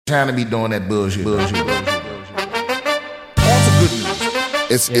Trying to be doing that bullshit. On to good news.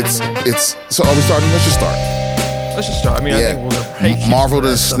 It's. So are we starting? Let's just start. Let's just start. I mean, I think we'll break. Marvel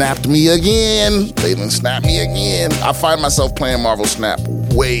done snapped me again. They done snapped me again. I find myself playing Marvel Snap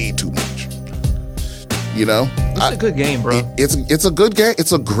way too much. You know, it's a good game, bro. It's a good game.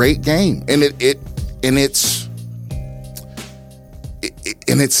 It's a great game, and it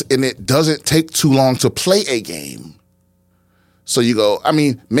doesn't take too long to play a game. So you go. I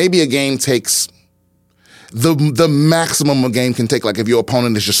mean, maybe a game takes the maximum a game can take. Like if your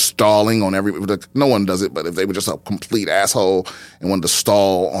opponent is just stalling on every. No one does it, but if they were just a complete asshole and wanted to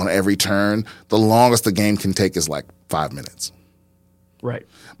stall on every turn, the longest the game can take is like 5 minutes. Right.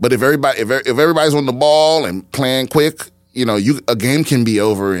 But if everybody's on the ball and playing quick, you know, a game can be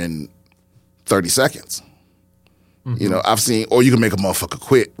over in 30 seconds. Mm-hmm. You know, I've seen, or you can make a motherfucker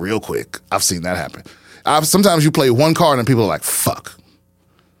quit real quick. I've seen that happen. Sometimes you play one card and people are like, "Fuck,"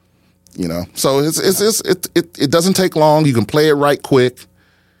 you know. So it doesn't take long. You can play it right quick,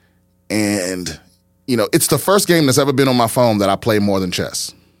 and you know, it's the first game that's ever been on my phone that I play more than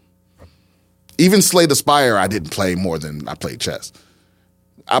chess. Even Slay the Spire, I didn't play more than I played chess.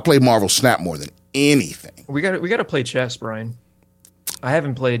 I play Marvel Snap more than anything. We got to play chess, Brian. I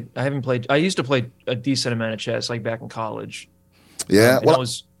haven't played. I used to play a decent amount of chess, like back in college. Yeah, well, I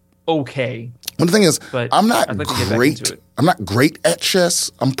was okay. Well, the thing is, but I'm not great. I'm not great at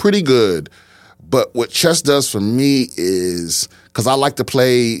chess. I'm pretty good. But what chess does for me is because I like to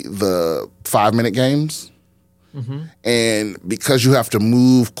play the 5-minute games, and because you have to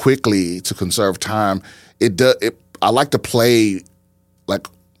move quickly to conserve time, I like to play in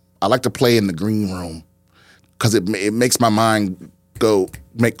the green room because it makes my mind go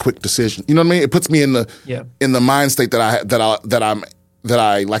make quick decisions. You know what I mean? It puts me in the mind state that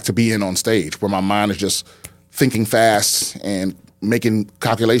I like to be in on stage, where my mind is just thinking fast and making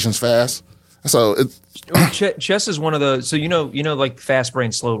calculations fast. So chess is one of the, so you know like fast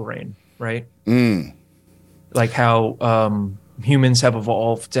brain, slow brain, right? Like how humans have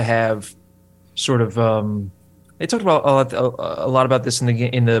evolved to have sort of they talked about a lot about this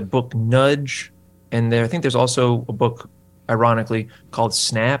in the book Nudge, and I think there's also a book, ironically, called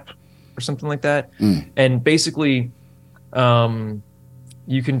Snap or something like that. And basically, you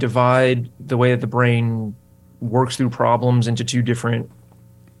can divide the way that the brain works through problems into two different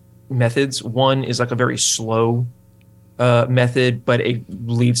methods. One is like a very slow method, but it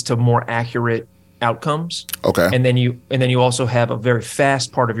leads to more accurate outcomes. Okay. And then you also have a very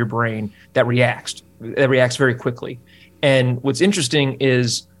fast part of your brain that reacts very quickly. And what's interesting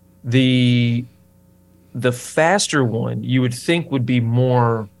is the faster one you would think would be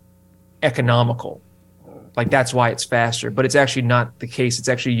more economical. Like that's why it's faster, but it's actually not the case. It's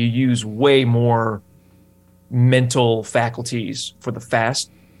actually you use way more mental faculties for the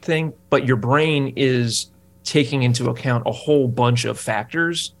fast thing, but your brain is taking into account a whole bunch of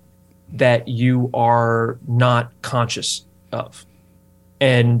factors that you are not conscious of.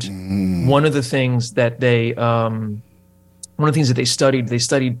 And one of the things that they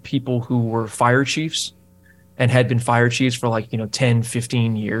studied people who were fire chiefs and had been fire chiefs for 10,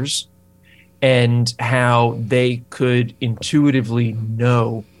 15 years, and how they could intuitively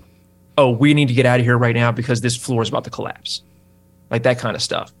know, oh, we need to get out of here right now because this floor is about to collapse. Like that kind of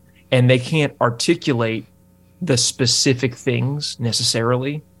stuff. And they can't articulate the specific things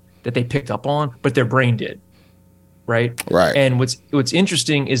necessarily that they picked up on, but their brain did. Right. And what's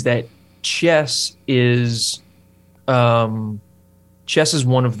interesting is that chess is one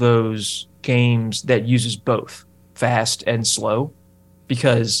of those games that uses both fast and slow,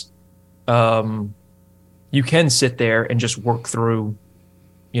 because you can sit there and just work through,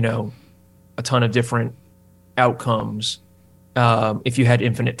 a ton of different outcomes if you had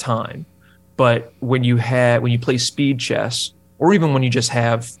infinite time. But when you play speed chess, or even when you just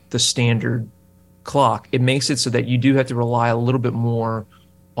have the standard clock, it makes it so that you do have to rely a little bit more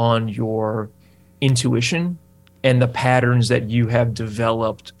on your intuition and the patterns that you have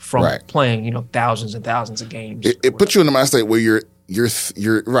developed from playing, thousands and thousands of games. It puts you in a mind state where you're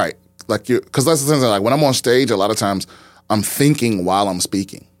right. Because that's the thing. Like when I'm on stage, a lot of times I'm thinking while I'm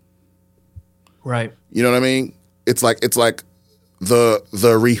speaking. Right. You know what I mean? It's like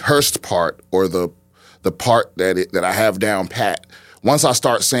the rehearsed part, or the part that I have down pat. Once I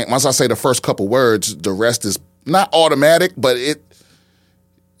say the first couple words, the rest is not automatic, but it's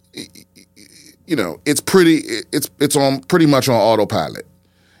pretty much on autopilot.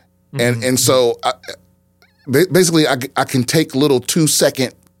 And so basically I can take little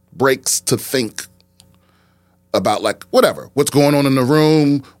 2-second breaks to think about what's going on in the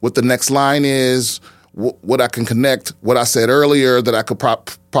room, what the next line is, what I can connect, what I said earlier that I could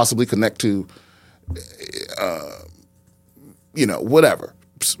possibly connect to, whatever.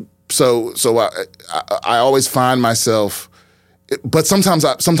 So I always find myself, but sometimes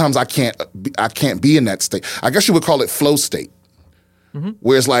I can't be in that state. I guess you would call it flow state,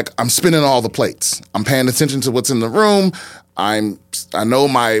 where it's like I'm spinning all the plates. I'm paying attention to what's in the room. I know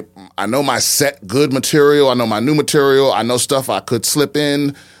my set good material. I know my new material. I know stuff I could slip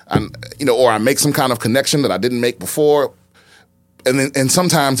in, or I make some kind of connection that I didn't make before. And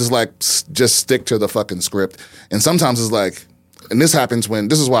sometimes it's like just stick to the fucking script. And sometimes it's like, and this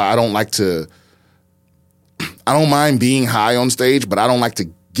is why I don't mind being high on stage, but I don't like to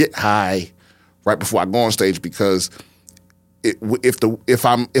get high right before I go on stage, because if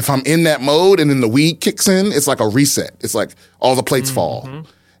I'm in that mode and then the weed kicks in, it's like a reset. It's like all the plates fall,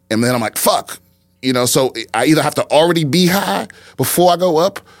 and then I'm like, fuck, So I either have to already be high before I go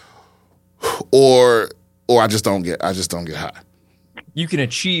up, or I just don't get high. You can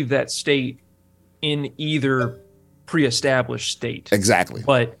achieve that state in either pre-established state. Exactly.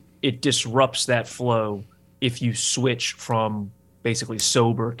 But it disrupts that flow if you switch from basically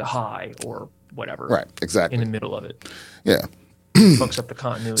sober to high or whatever. Right, exactly. In the middle of it. Yeah. Fucks up the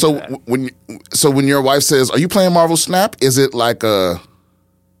continuity. So when your wife says, "Are you playing Marvel Snap?" Is it like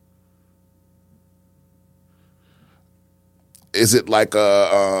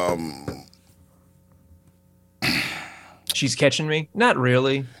she's catching me? Not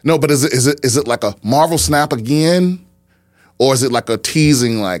really. No, but is it like a Marvel Snap again? Or is it like a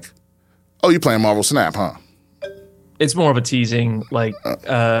teasing, like, "Oh, you playing Marvel Snap, huh?" It's more of a teasing, like,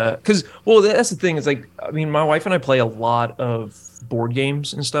 because, that's the thing. It's like, I mean, my wife and I play a lot of board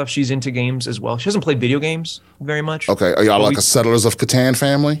games and stuff. She's into games as well. She doesn't play video games very much. Okay. Are y'all like a Settlers of Catan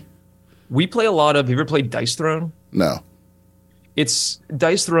family? We play a lot of, have you ever played Dice Throne? No. It's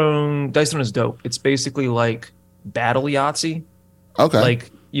Dice Throne is dope. It's basically like Battle Yahtzee. Okay. Like,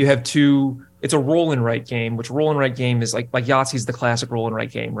 you have it's a roll and write game, which roll and write game is like Yahtzee is the classic roll and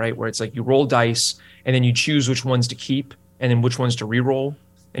write game, right? Where it's like you roll dice and then you choose which ones to keep and then which ones to re-roll.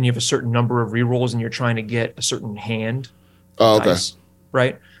 And you have a certain number of re-rolls and you're trying to get a certain hand. Oh, okay. Dice,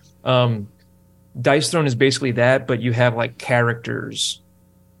 right? Dice Throne is basically that, but you have like characters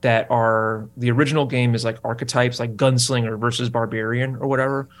that are, the original game is like archetypes, like Gunslinger versus Barbarian or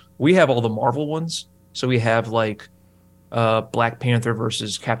whatever. We have all the Marvel ones. So we have like Black Panther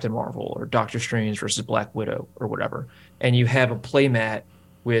versus Captain Marvel, or Doctor Strange versus Black Widow, or whatever. And you have a playmat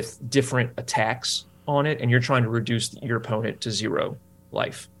with different attacks on it, and you're trying to reduce your opponent to 0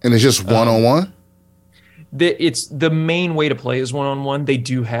 life. And it's just one-on-one? It's the main way to play is one-on-one. They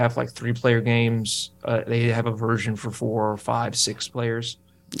do have like 3-player games. They have a version for 4 or 5, 6 players.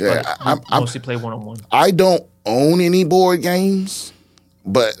 Yeah, I mostly play one-on-one. I don't own any board games,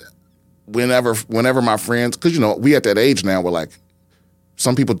 but whenever my friends, because we at that age now, we're like,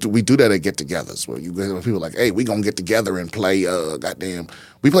 some people we do that at get-togethers where people are like, "Hey, we gonna get together and play." Goddamn,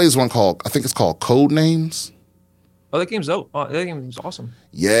 we play this one called, I think it's called Code Names. Oh, that game's dope. Oh, that game is awesome.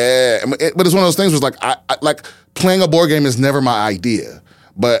 Yeah, but it's one of those things where it's like I like playing a board game is never my idea,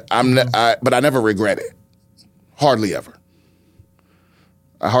 but I never regret it. Hardly ever.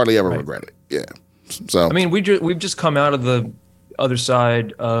 I hardly ever regret it. Yeah. So I mean, we've just come out of the other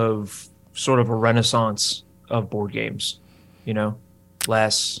side of sort of a renaissance of board games,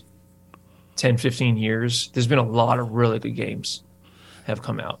 last 10, 15 years. There's been a lot of really good games have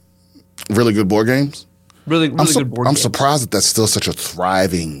come out. Really good board games? Really good board games. I'm surprised that that's still such a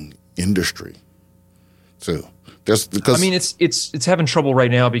thriving industry, too. I mean, it's having trouble right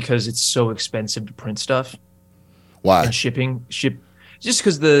now because it's so expensive to print stuff. Why? And just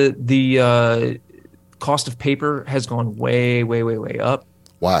because the cost of paper has gone way, way, way, way up.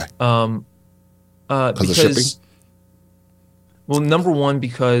 Why? Because of shipping? Well, number one,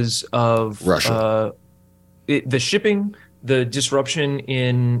 because of Russia. The shipping, the disruption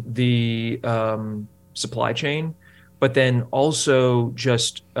in the supply chain, but then also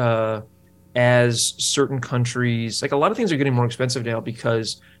just as certain countries, like a lot of things are getting more expensive now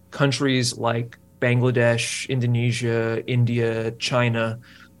because countries like Bangladesh, Indonesia, India, China,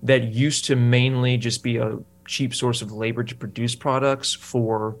 that used to mainly just be a cheap source of labor to produce products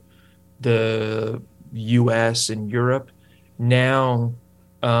for the US and Europe. Now,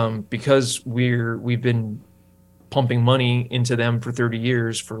 because we've been pumping money into them for 30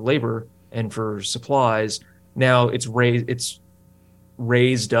 years for labor and for supplies, now it's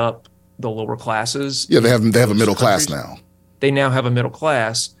raised up the lower classes. Yeah, they have a middle class now. They now have a middle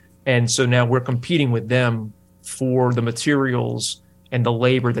class, and so now we're competing with them for the materials and the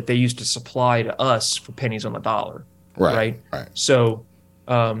labor that they used to supply to us for pennies on the dollar. Right. Right. So,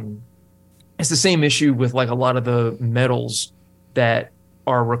 and it's the same issue with like a lot of the metals that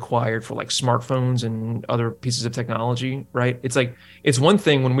are required for like smartphones and other pieces of technology, right? It's like it's one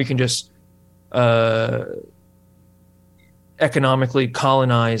thing when we can just economically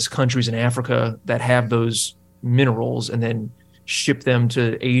colonize countries in Africa that have those minerals and then ship them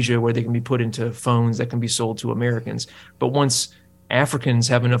to Asia where they can be put into phones that can be sold to Americans. But once Africans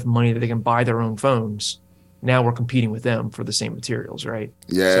have enough money that they can buy their own phones, now we're competing with them for the same materials, right?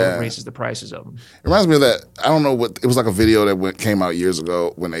 Yeah. So it raises the prices of them. It reminds me of that. I don't know what it was like a video that came out years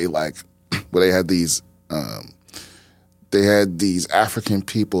ago when they like where they had these African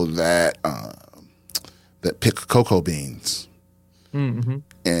people that pick cocoa beans, mm-hmm.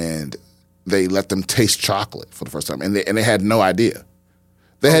 and they let them taste chocolate for the first time, and they had no idea.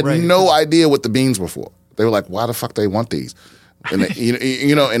 They had no idea what the beans were for. They were like, "Why the fuck they want these?" And they,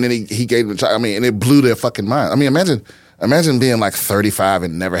 you know, and then he gave them. I mean, and it blew their fucking mind. I mean, imagine being like 35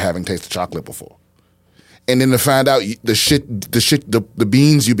 and never having tasted chocolate before, and then to find out the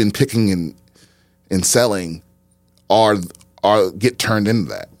beans you've been picking and selling are get turned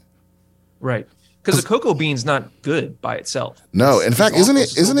into that. Right. Because the cocoa bean's not good by itself. No, in fact, isn't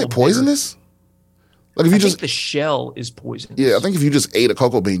it poisonous? Like if you think the shell is poisonous. Yeah, I think if you just ate a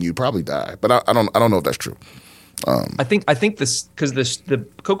cocoa bean, you'd probably die. But I don't know if that's true. I think this because the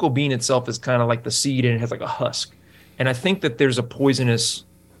cocoa bean itself is kind of like the seed and it has like a husk, and I think that there's a poisonous,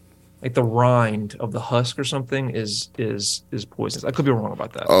 like the rind of the husk or something is poisonous. I could be wrong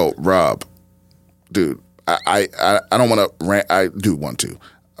about that. Oh, Rob, dude, I don't want to. I do want to.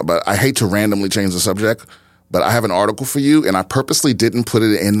 But I hate to randomly change the subject, but I have an article for you, and I purposely didn't put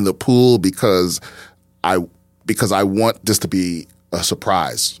it in the pool because I want this to be a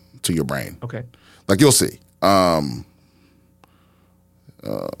surprise to your brain. Okay. Like you'll see. So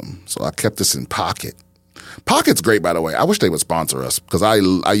I kept this in Pocket. Pocket's great, by the way. I wish they would sponsor us because I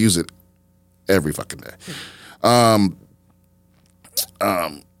use it every fucking day.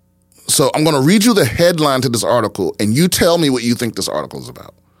 So I'm going to read you the headline to this article, and you tell me what you think this article is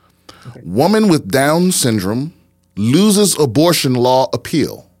about. Okay. Woman with Down syndrome loses abortion law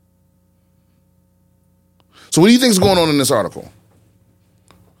appeal. So what do you think is going on in this article?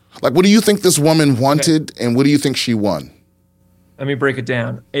 Like, what do you think this woman wanted, and what do you think she won? Let me break it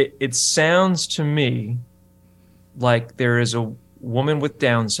down. It sounds to me like there is a woman with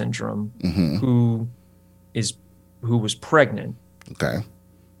Down syndrome mm-hmm. who was pregnant. Okay.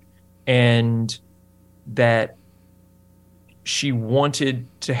 And that she wanted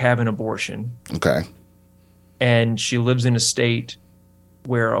to have an abortion. Okay. And she lives in a state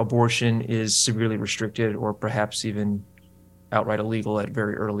where abortion is severely restricted or perhaps even outright illegal at a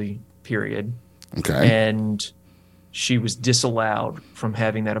very early period. Okay. And she was disallowed from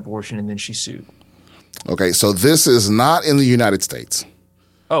having that abortion, and then she sued. Okay, so this is not in the United States.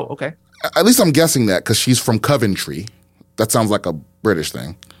 Oh, okay. At least I'm guessing that because she's from Coventry. That sounds like a British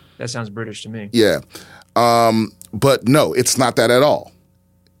thing. That sounds British to me. Yeah. But no, it's not that at all.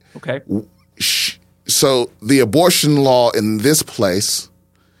 Okay. So the abortion law in this place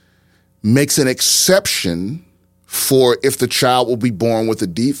makes an exception for if the child will be born with a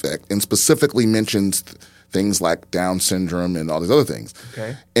defect, and specifically mentions things like Down syndrome and all these other things.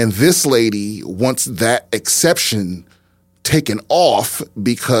 Okay. And this lady wants that exception taken off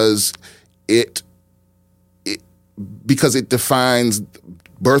because it defines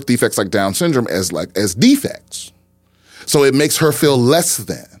birth defects like Down syndrome as defects. So it makes her feel less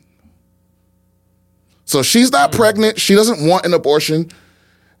than. So she's not pregnant. She doesn't want an abortion.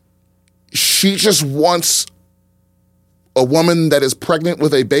 She just wants a woman that is pregnant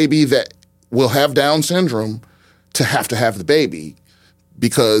with a baby that will have Down syndrome to have the baby,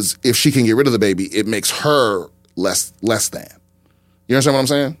 because if she can get rid of the baby, it makes her less than. You understand what I'm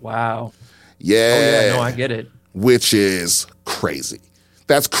saying? Wow. Yeah. Oh yeah, no, I get it. Which is crazy.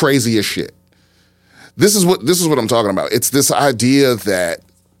 That's crazy as shit. This is what I'm talking about. It's this idea that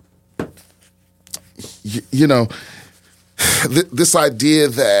this idea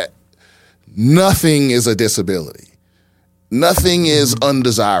that nothing is a disability. Nothing is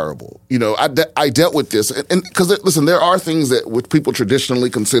undesirable. You know, I dealt with this, and because listen, there are things that which people traditionally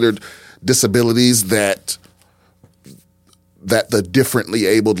considered disabilities that the differently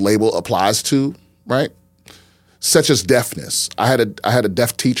abled label applies to, right? Such as deafness. I had a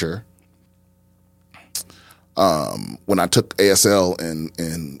deaf teacher when I took ASL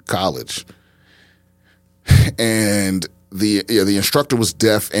in college, and the instructor was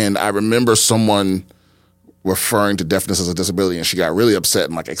deaf, and I remember someone referring to deafness as a disability, and she got really upset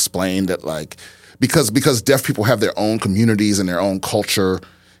and explained that because deaf people have their own communities and their own culture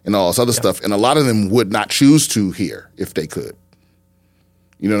and all this other stuff, and a lot of them would not choose to hear if they could.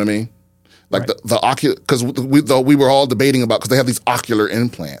 You know what I mean? Like the ocular, because we were all debating about, because they have these ocular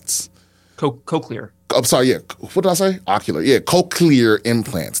implants. Cochlear. I'm sorry, yeah. What did I say? Ocular. Yeah, cochlear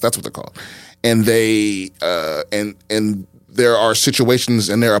implants. That's what they're called. And they and there are situations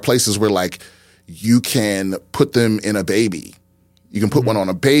and there are places where like you can put them in a baby. You can put one on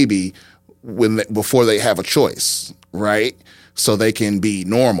a baby before they have a choice, right? So they can be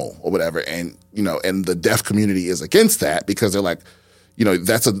normal or whatever. And and the deaf community is against that because they're like,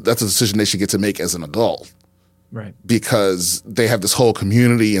 that's a decision they should get to make as an adult. Right. Because they have this whole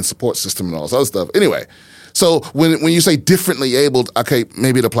community and support system and all this other stuff. Anyway, so when you say differently abled, okay,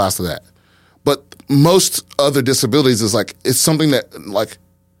 maybe it applies to that. But most other disabilities is like, it's something that like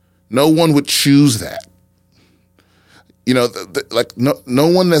no one would choose that. Like no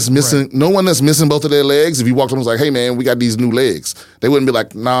one that's missing no one that's missing both of their legs. If you walked up and was like, "Hey man, we got these new legs," they wouldn't be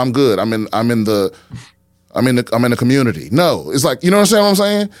like, "Nah, I'm good. I'm in the community." No, it's like, you know what I'm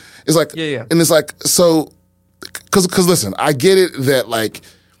saying? It's like, yeah. And it's like, so because listen, I get it that like.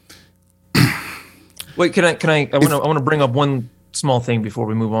 Wait, I want to bring up one small thing before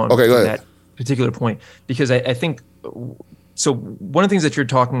we move on. Okay, go ahead. That particular point, because I think. So one of the things that you're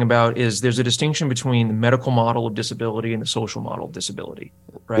talking about is there's a distinction between the medical model of disability and the social model of disability,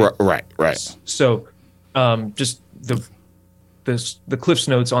 right? Right. So just the Cliff's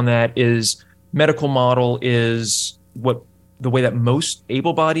notes on that is medical model is the way that most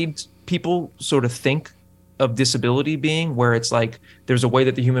able-bodied people sort of think of disability being, where it's like there's a way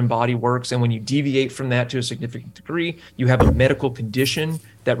that the human body works, and when you deviate from that to a significant degree, you have a medical condition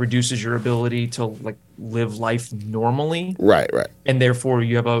that reduces your ability to like live life normally. Right. And therefore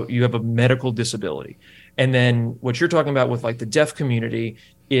you have a medical disability. And then what you're talking about with like the deaf community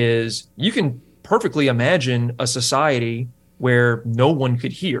is you can perfectly imagine a society where no one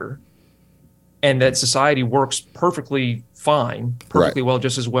could hear, and that society works perfectly fine, perfectly well,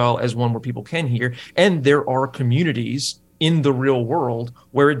 just as well as one where people can hear. And there are communities in the real world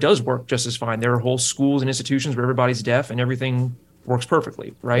where it does work just as fine. There are whole schools and institutions where everybody's deaf and everything works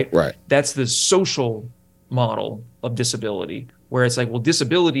perfectly, right? Right. That's the social model of disability, where it's like, well,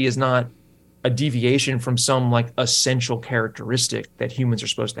 disability is not a deviation from some like essential characteristic that humans are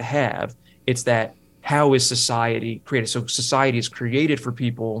supposed to have. It's that how is society created? So society is created for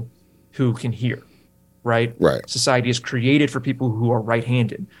people who can hear, right? Right. Society is created for people who are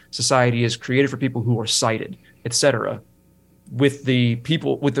right-handed. Society is created for people who are sighted, etc. With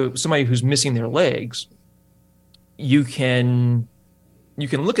somebody who's missing their legs, you can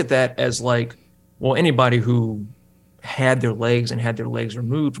look at that as like, well, anybody who had their legs and had their legs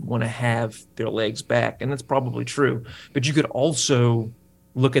removed would want to have their legs back, and that's probably true. But you could also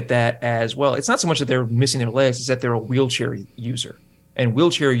look at that as, well, it's not so much that they're missing their legs, it's that they're a wheelchair user. And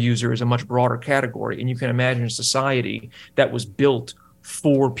wheelchair user is a much broader category. And you can imagine a society that was built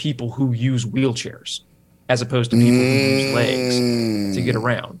for people who use wheelchairs as opposed to people who use legs to get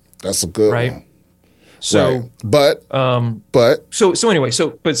around. That's a good right? one. So, right. So anyway,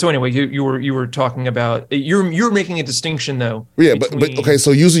 you were talking about, you're making a distinction though. Yeah, but okay,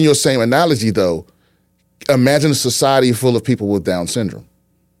 so using your same analogy though, imagine a society full of people with Down syndrome.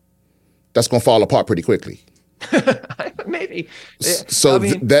 That's going to fall apart pretty quickly. Maybe. So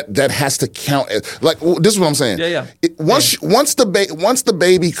that has to count as, like, this is what I'm saying. Yeah. Once the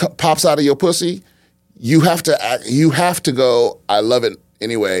baby pops out of your pussy, you have to go, I love it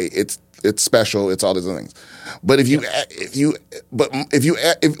anyway. It's special. It's all these other things. But if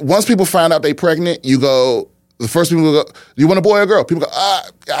once people find out they pregnant, you go, the first people go, you want a boy or a girl? People go, I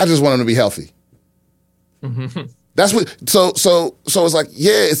just want them to be healthy. Mm-hmm. That's what. So it's like,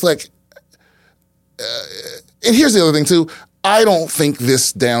 yeah, it's like. And here's the other thing too. I don't think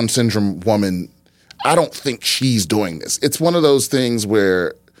this Down syndrome woman, I don't think she's doing this. It's one of those things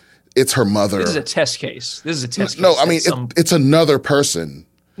where it's her mother. This is a test case. No, I mean, it's another person.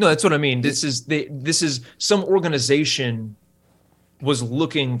 No, that's what I mean. This is some organization was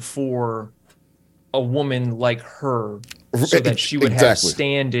looking for a woman like her so that she would have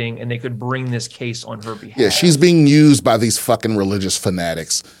standing and they could bring this case on her behalf. Yeah, she's being used by these fucking religious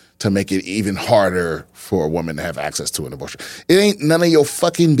fanatics to make it even harder for a woman to have access to an abortion. It ain't none of your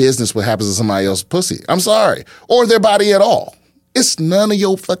fucking business what happens to somebody else's pussy. I'm sorry. Or their body at all. It's none of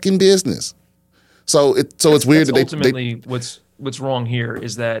your fucking business. So it's weird that ultimately what's wrong here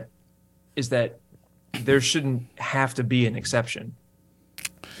is that there shouldn't have to be an exception.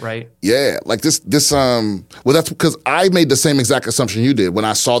 Right? Yeah, like this well, that's because I made the same exact assumption you did. When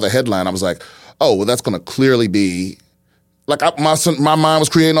I saw the headline, I was like, oh, well, that's going to clearly be like my mind was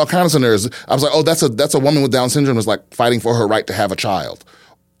creating all kinds of scenarios. I was like, oh, that's a woman with Down syndrome is like fighting for her right to have a child.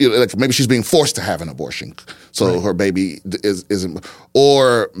 like maybe she's being forced to have an abortion, so her baby isn't,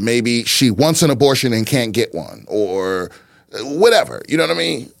 or maybe she wants an abortion and can't get one, or whatever. You know what I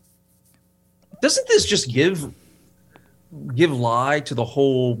mean? Doesn't this just give lie to the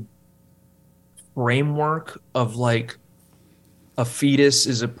whole framework of like a fetus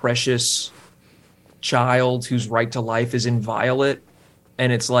is a precious child whose right to life is inviolate?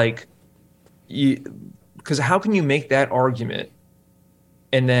 And it's like, because how can you make that argument?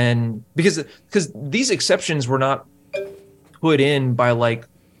 And then because these exceptions were not put in by like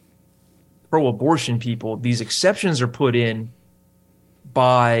pro-abortion people. These exceptions are put in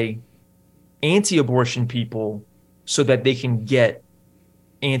by anti-abortion people so that they can get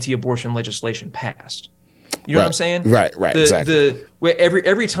anti-abortion legislation passed. You know what I'm saying? Right, exactly.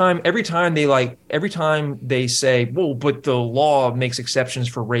 Every time they say, well, but the law makes exceptions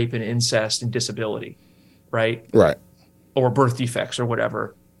for rape and incest and disability, right? Right. Or birth defects or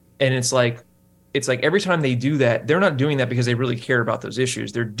whatever. And it's like every time they do that, they're not doing that because they really care about those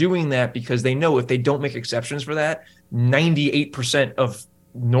issues. They're doing that because they know if they don't make exceptions for that, 98% of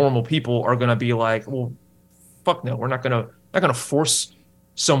normal people are going to be like, well, fuck no, we're not going to force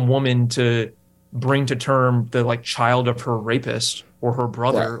some woman to bring to term the like child of her rapist or her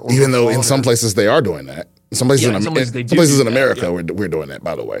brother. Right. Even though in some places they are doing that. Some places in America, we're doing that,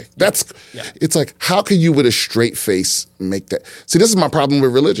 by the way. It's like, how can you with a straight face make that? See, this is my problem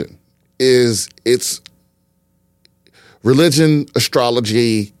with religion, is it's religion,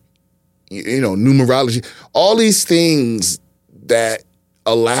 astrology, numerology, all these things that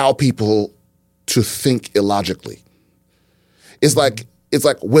allow people to think illogically. It's like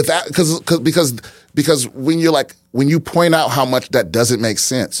without, because when you point out how much that doesn't make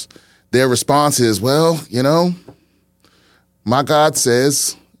sense, their response is, well, my God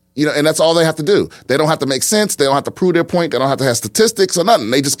says, and that's all they have to do. They don't have to make sense. They don't have to prove their point. They don't have to have statistics or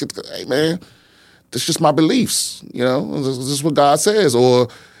nothing. They just get, hey, man, that's just my beliefs. This is what God says. Or,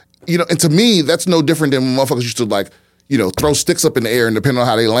 and to me, that's no different than when motherfuckers used to throw sticks up in the air, and depending on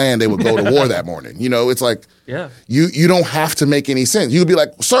how they land, they would go to war that morning. It's like, you don't have to make any sense. You could be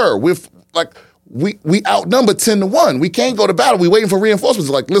like, sir, we outnumber 10-1. We can't go to battle. We waiting for reinforcements.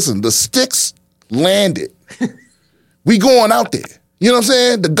 Like, listen, the sticks landed. We going out there. You know what I'm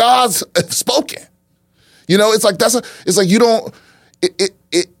saying? The gods have spoken. It's like you don't.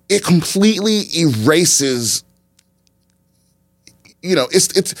 It completely erases.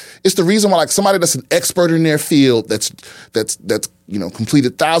 It's the reason why, like, somebody that's an expert in their field that's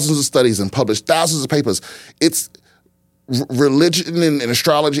completed thousands of studies and published thousands of papers. It's religion and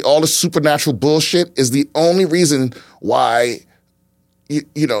astrology, all this supernatural bullshit is the only reason why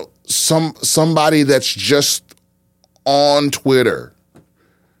somebody that's just on Twitter,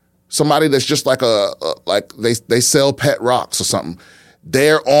 somebody that's just like they sell pet rocks or something,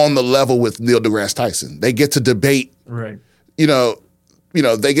 they're on the level with Neil deGrasse Tyson. They get to debate, right?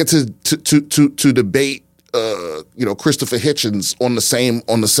 They get to debate Christopher Hitchens on the same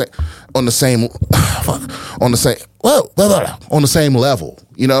level.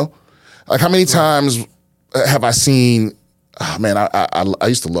 Like, how many times have I seen? Oh man, I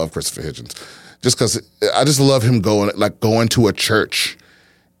used to love Christopher Hitchens just because I just love him going to a church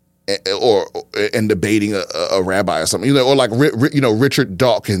and debating a rabbi or something, or like Richard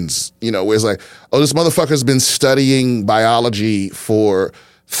Dawkins, where it's like, oh, this motherfucker's been studying biology for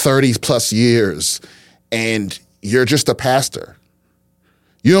 30 plus years, and you're just a pastor.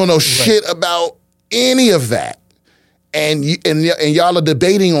 You don't know shit about any of that, and y'all are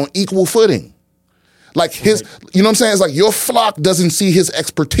debating on equal footing. Like his, you know what I'm saying? It's like your flock doesn't see his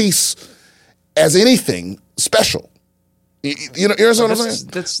expertise as anything special. You know what I'm saying?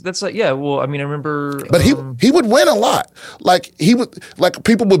 That's like, yeah. Well, I mean, I remember, but he would win a lot. Like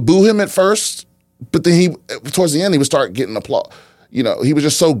people would boo him at first, but then towards the end he would start getting applause. He was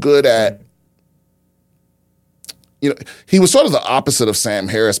just so good at. He was sort of the opposite of Sam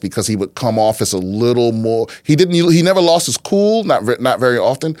Harris because he would come off as a little more. He never lost his cool, not very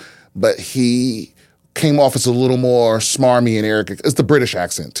often, but he came off as a little more smarmy and arrogant. It's the British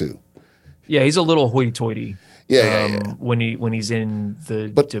accent too. Yeah, he's a little hoity-toity. Yeah. When he's in the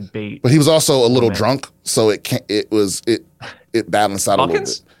debate, but he was also a little drunk, so it balanced out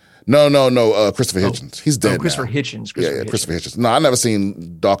Hawkins? a little bit. No, Christopher Hitchens. He's dead. Christopher now. Hitchens. Christopher Hitchens. No, I never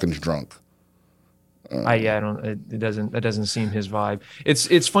seen Dawkins drunk. I don't. That doesn't seem his vibe.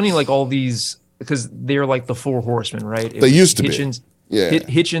 It's funny, like all these, because they're like the four horsemen, right? They used to Hitchens, be. Yeah.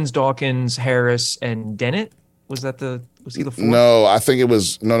 Hitchens, Dawkins, Harris, and Dennett. Was he the fourth? No, I think it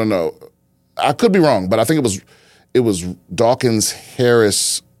was no. I could be wrong, but I think it was Dawkins,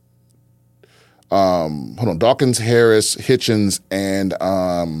 Harris, hold on, Dawkins, Harris, Hitchens, and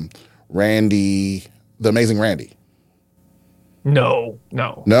Randy, the Amazing Randy. No,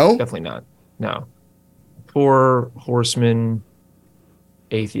 definitely not. No, Four Horsemen,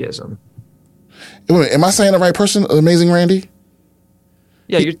 atheism. Wait, am I saying the right person? Amazing Randy?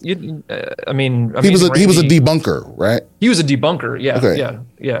 Yeah, I mean, he was a debunker, right? He was a debunker. Yeah, okay.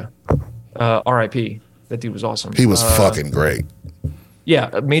 yeah. R.I.P. That dude was awesome. He was fucking great.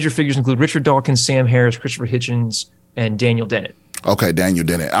 Yeah, major figures include Richard Dawkins, Sam Harris, Christopher Hitchens, and Daniel Dennett. Okay, Daniel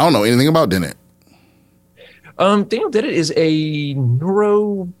Dennett. I don't know anything about Dennett. Daniel Dennett is a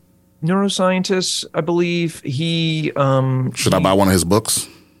neuroscientist, I believe. Should I buy one of his books?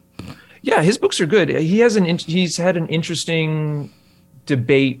 Yeah, his books are good. He's had an interesting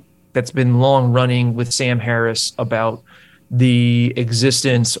debate that's been long running with Sam Harris about the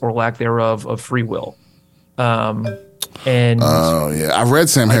existence or lack thereof of free will. I read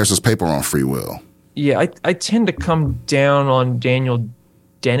Sam Harris's paper on free will. Yeah, I tend to come down on Daniel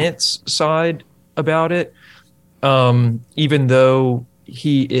Dennett's side about it, even though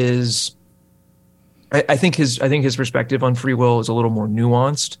he is. I think his perspective on free will is a little more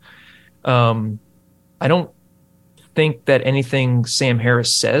nuanced. I don't think that anything Sam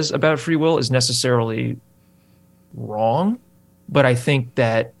Harris says about free will is necessarily wrong, but I think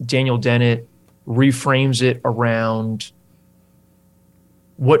that Daniel Dennett reframes it around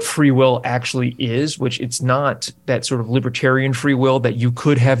what free will actually is, which it's not that sort of libertarian free will that you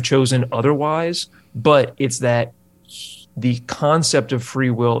could have chosen otherwise, but it's that the concept of free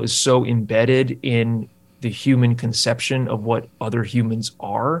will is so embedded in the human conception of what other humans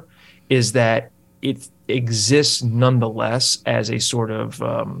are, is that it exists nonetheless as a sort of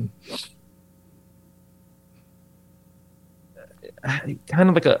kind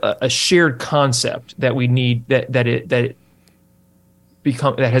of like a shared concept that we need that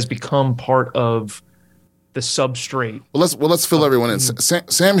has become part of the substrate. Well, let's fill everyone in.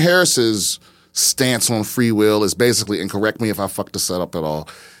 Sam Harris's stance on free will is basically, and correct me if I fucked this up at all,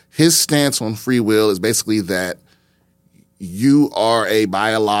 his stance on free will is basically that you are a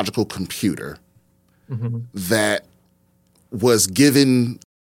biological computer that was given,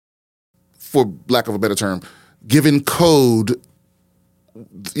 for lack of a better term, given code,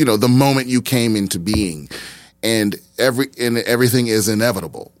 the moment you came into being, and everything is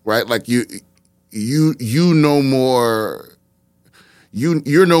inevitable, right? Like you're no more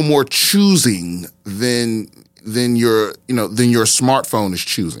choosing than your smartphone is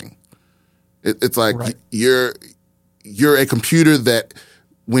choosing. It's like right. You're a computer that,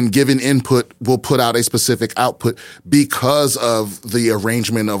 when given input, will put out a specific output because of the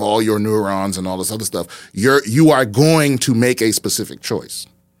arrangement of all your neurons and all this other stuff. You are going to make a specific choice,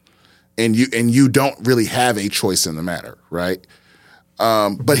 and you don't really have a choice in the matter, right?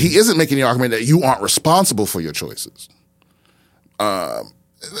 But he isn't making the argument that you aren't responsible for your choices.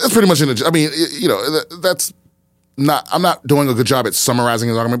 That's pretty much that's not. I'm not doing a good job at summarizing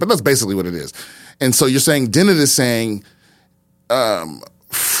his argument, but that's basically what it is. And so you're saying Dennett is saying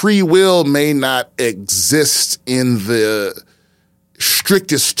free will may not exist in the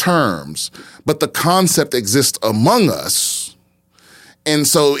strictest terms, but the concept exists among us, and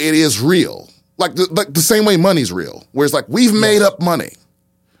so it is real. Like the same way money's real, where it's like we've made up money.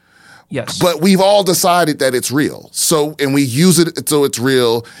 Yes. But we've all decided that it's real. So, and we use it so it's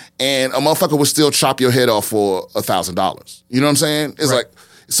real, and a motherfucker would still chop your head off for $1,000. You know what I'm saying? It's right. Like,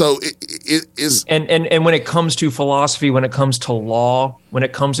 so it is. And when it comes to philosophy, when it comes to law, when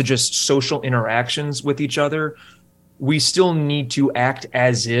it comes to just social interactions with each other, we still need to act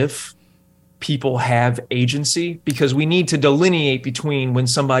as if people have agency, because we need to delineate between when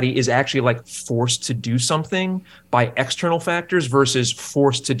somebody is actually like forced to do something by external factors versus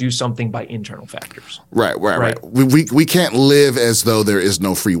forced to do something by internal factors. Right. We can't live as though there is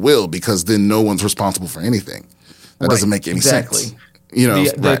no free will, because then no one's responsible for anything. That doesn't make any sense.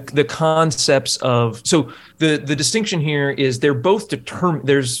 The concepts of, so the distinction here is they're both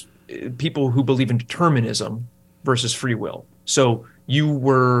there's people who believe in determinism versus free will. So you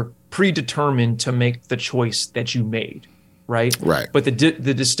were predetermined to make the choice that you made, right? Right. But the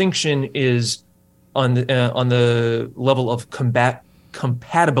distinction is on the level of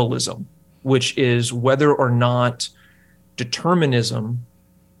compatibilism, which is whether or not determinism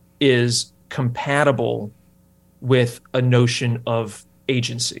is compatible with a notion of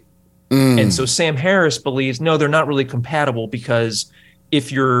agency. And so Sam Harris believes, no, they're not really compatible, because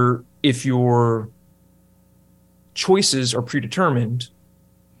if your choices are predetermined,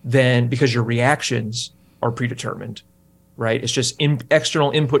 then because your reactions are predetermined, right? It's just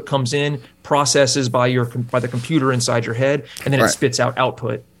external input comes in, processes by the computer inside your head, and then it spits out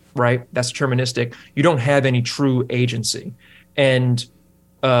output. right? That's deterministic. You don't have any true agency. And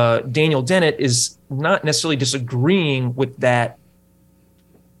Daniel Dennett is not necessarily disagreeing with that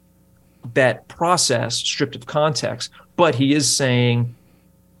process stripped of context, but he is saying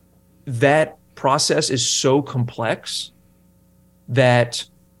that process is so complex that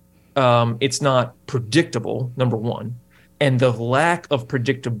it's not predictable, number one. And the lack of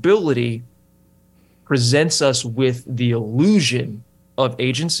predictability presents us with the illusion of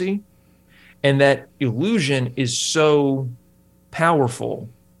agency. And that illusion is so powerful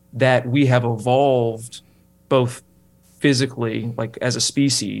that we have evolved both physically, like as a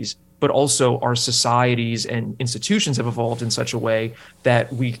species, but also our societies and institutions have evolved in such a way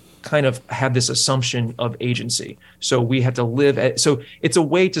that we kind of have this assumption of agency. So we have to live so it's a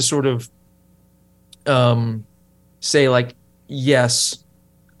way to sort of say like, yes,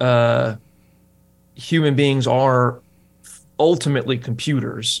 human beings are ultimately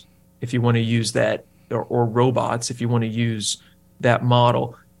computers, if you want to use that, or robots, if you want to use that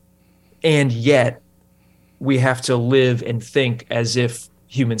model. And yet we have to live and think as if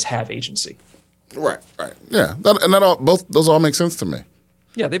humans have agency. Right. Yeah. Those all make sense to me.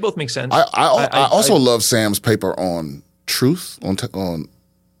 Yeah, they both make sense. I also love Sam's paper on truth, or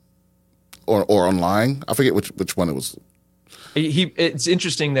on lying. I forget which one it was. It's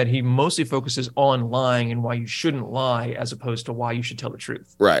interesting that he mostly focuses on lying and why you shouldn't lie as opposed to why you should tell the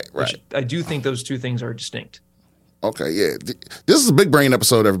truth. Right. I do think those two things are distinct. Okay, yeah. This is a big brain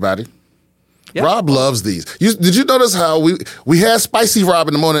episode, everybody. Yep. Rob loves these. Did you notice how we had Spicy Rob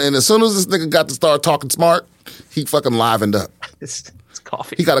in the morning, and as soon as this nigga got to start talking smart, he fucking livened up. It's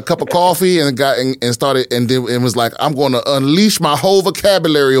coffee. He got a cup of coffee and started and was like, I'm going to unleash my whole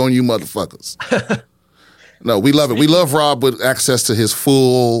vocabulary on you motherfuckers. No, we love it. We love Rob with access to his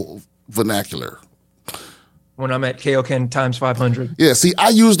full vernacular. When I'm at Kaioken times 500. Yeah, see, I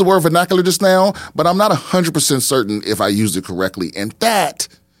used the word vernacular just now, but I'm not 100% certain if I used it correctly. And that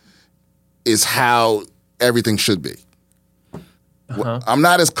is how everything should be. I'm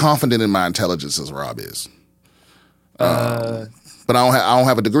not as confident in my intelligence as Rob is. But I don't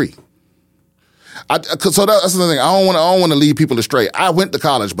have a degree. So that's the thing. I don't want to lead people astray. I went to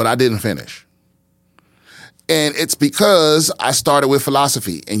college, but I didn't finish. And it's because I started with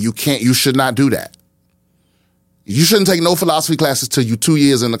philosophy, and you should not do that. You shouldn't take no philosophy classes till you're 2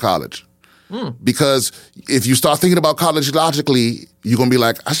 years into college. Because if you start thinking about college logically, you're going to be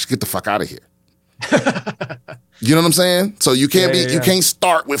like, I should get the fuck out of here. You know what I'm saying? So you can't you can't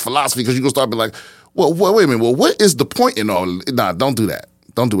start with philosophy because you're going to start being like, well, wait a minute. Well, what is the point in all? Nah, don't do that.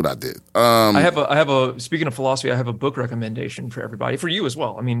 Don't do what I did. I have a speaking of philosophy, I have a book recommendation for everybody, for you as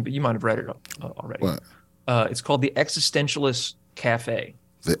well. I mean, you might have read it already. What? It's called The Existentialist Cafe.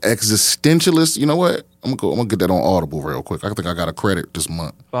 The Existentialist. You know what? I'm gonna get that on Audible real quick. I think I got a credit this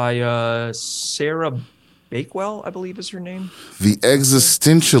month by Sarah Bakewell, I believe is her name. The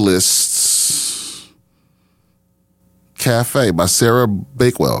Existentialists Cafe by Sarah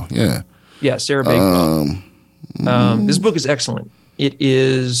Bakewell. Yeah. Yeah, Sarah Bakewell. This book is excellent. It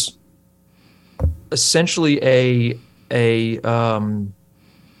is essentially it's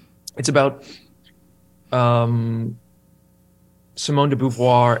about Simone de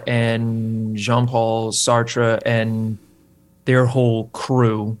Beauvoir and Jean-Paul Sartre and their whole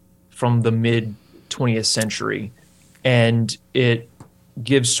crew from the mid 20th century, and it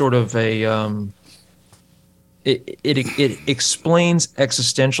gives sort of a it explains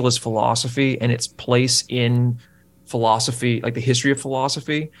existentialist philosophy and its place in philosophy, like the history of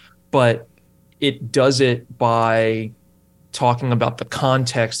philosophy, but it does it by talking about the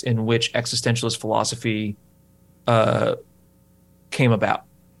context in which existentialist philosophy came about,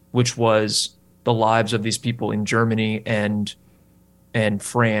 which was the lives of these people in Germany and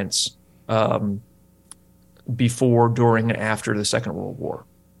France before, during, and after the Second World War,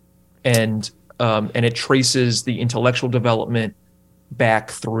 and it traces the intellectual development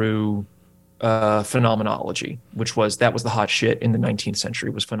back through phenomenology, that was the hot shit in the 19th century,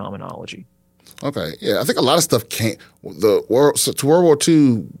 was phenomenology. Okay, yeah, I think a lot of stuff World War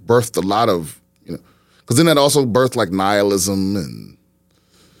II birthed a lot of, because then that also birthed like nihilism and.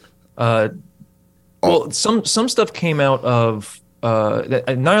 Well, some stuff came out of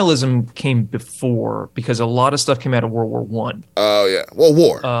nihilism came before, because a lot of stuff came out of World War One. Oh yeah, well,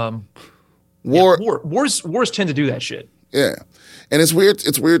 war. Wars tend to do that shit. Yeah, and it's weird.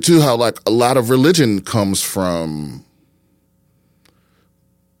 It's weird too how like a lot of religion comes from.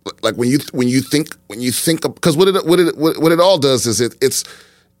 Like when you think because what it all does is it's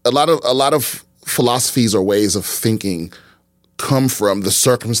a lot of philosophies or ways of thinking come from the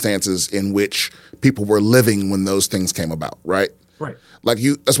circumstances in which people were living when those things came about, right? Right. Like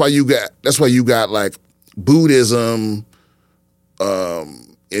that's why you got like Buddhism,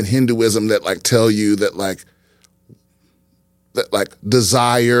 and Hinduism that like tell you that like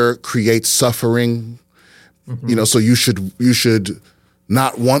desire creates suffering. Mm-hmm. So you should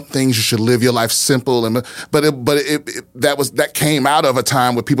not want things. You should live your life simple. That came out of a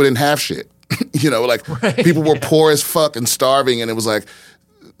time where people didn't have shit. Right. People were poor as fuck and starving, and it was like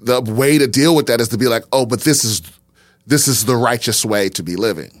the way to deal with that is to be like, oh, but this is the righteous way to be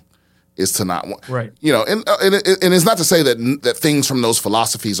living, is to not want. Right. And it's not to say that things from those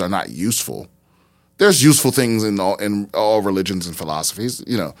philosophies are not useful. There's useful things in all religions and philosophies,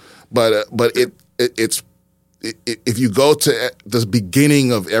 but it's if you go to the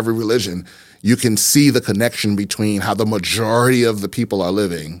beginning of every religion, you can see the connection between how the majority of the people are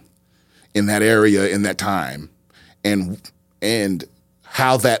living in that area in that time, and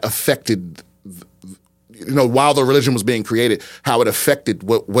how that affected, while the religion was being created, how it affected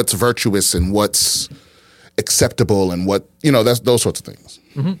what's virtuous and what's acceptable and what that's those sorts of things.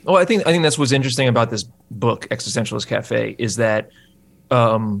 Mm-hmm. Well, I think that's what's interesting about this book, Existentialist Cafe, is that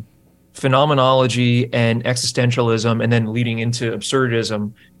phenomenology and existentialism, and then leading into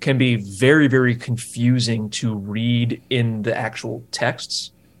absurdism, can be very, very confusing to read in the actual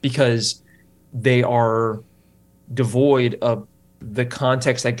texts because they are devoid of the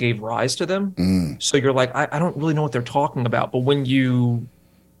context that gave rise to them. Mm. So you're like, I don't really know what they're talking about. But when you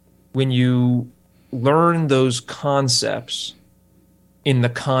learn those concepts in the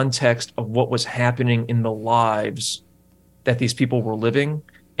context of what was happening in the lives that these people were living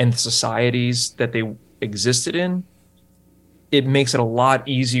and the societies that they existed in, it makes it a lot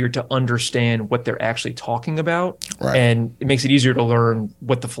easier to understand what they're actually talking about. Right. And it makes it easier to learn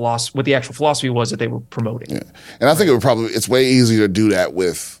what the actual philosophy was that they were promoting. Yeah. And I think it's way easier to do that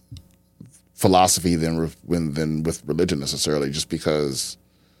with philosophy than with religion necessarily, just because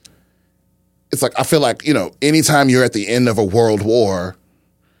it's like, I feel like, anytime you're at the end of a world war,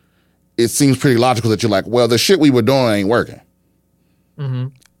 it seems pretty logical that you're like, well, the shit we were doing ain't working. Mm-hmm.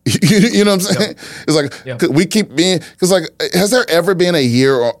 You know what I'm saying? Yep. It's like, we keep being, because like, has there ever been a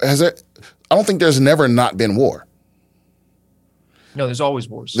year, I don't think there's never not been war. No, there's always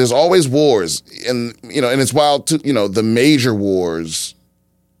wars. There's always wars. And, and it's wild too, the major wars,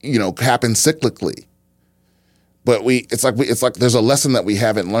 happen cyclically. But it's like there's a lesson that we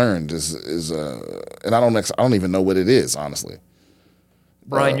haven't learned and I don't even know what it is, honestly.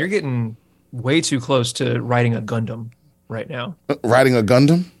 Brian, you're getting way too close to writing a Gundam right now. Writing a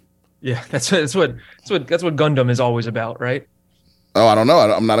Gundam? Yeah, that's what Gundam is always about, right? Oh, I don't know.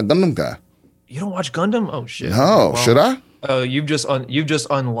 I'm not a Gundam guy. You don't watch Gundam? Oh shit. No, should I? Oh, you've just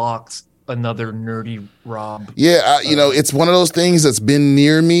unlocked another nerdy Rob. Yeah, it's one of those things that's been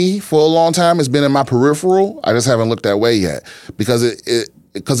near me for a long time. It's been in my peripheral. I just haven't looked that way yet because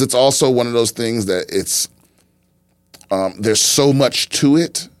it's also one of those things that it's there's so much to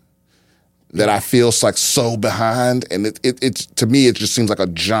it that I feel like so behind, and it's to me it just seems like a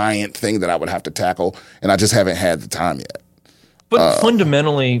giant thing that I would have to tackle, and I just haven't had the time yet. But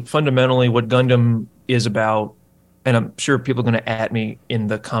fundamentally, what Gundam is about, and I'm sure people are going to at me in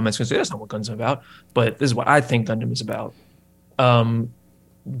the comments and say that's not what Gundam's about, but this is what I think Gundam is about.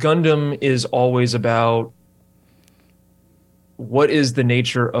 Gundam is always about what is the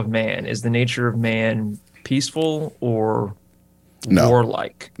nature of man? Is the nature of man peaceful or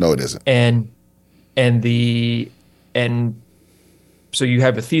warlike? No, it isn't. And so you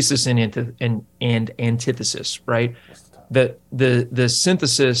have a thesis and antithesis, right? The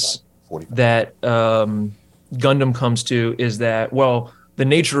synthesis that Gundam comes to is that, well, the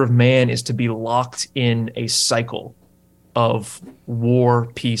nature of man is to be locked in a cycle of war,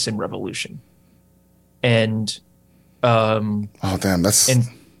 peace, and revolution. And oh damn, that's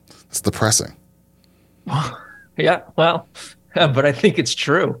depressing. Yeah, well, but I think it's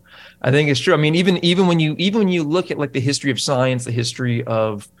true. I mean, even when you look at like the history of science, the history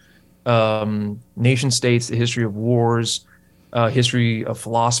of nation states, the history of wars, history of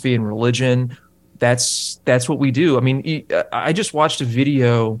philosophy and religion, that's what we do. I mean, I just watched a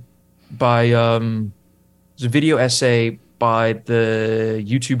video by there's a video essay by the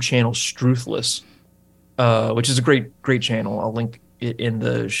YouTube channel Struthless, which is a great channel. I'll link it in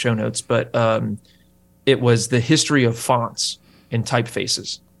the show notes. But it was the history of fonts and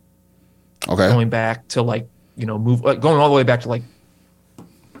typefaces. Okay. Going back to going all the way back to like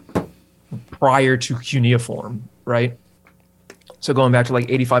prior to cuneiform, right? So going back to like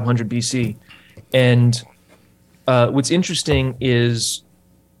 8500 BC. And what's interesting is,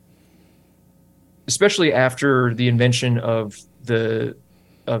 especially after the invention of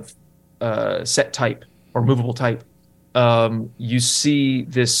set type or movable type, you see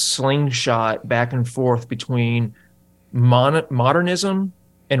this slingshot back and forth between modernism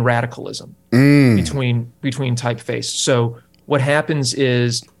and radicalism between typeface. So what happens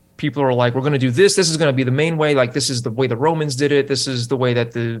is people are like, we're going to do this. This is going to be the main way. Like, this is the way the Romans did it. This is the way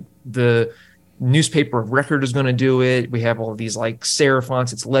that the newspaper of record is going to do it. We have all of these like serif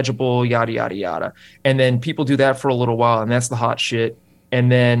fonts. It's legible, yada, yada, yada. And then people do that for a little while, and that's the hot shit.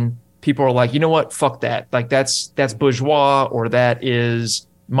 And then people are like, you know what? Fuck that. Like, that's bourgeois, or that is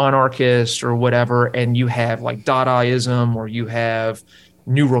monarchist or whatever. And you have like Dadaism, or you have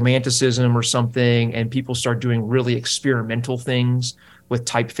New Romanticism or something. And people start doing really experimental things with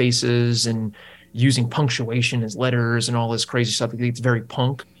typefaces and using punctuation as letters and all this crazy stuff. It's very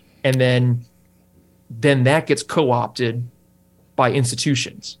punk. And then that gets co-opted by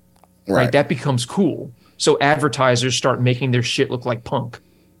institutions, right? That becomes cool. So advertisers start making their shit look like punk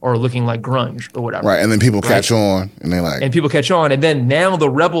or looking like grunge or whatever. Right, and then people catch on, and they're like... And people catch on, and then now the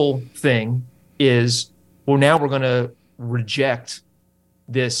rebel thing is, well, now we're going to reject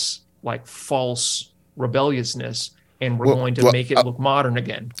this like false rebelliousness, and we're going to make it look modern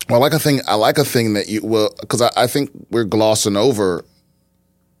again. Well, I like a thing that you will, because I think we're glossing over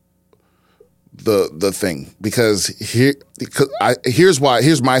the thing, because here's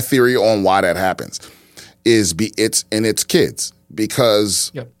my theory on why that happens it's kids,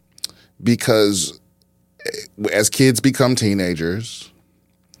 because as kids become teenagers,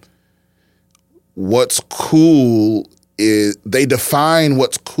 what's cool is they define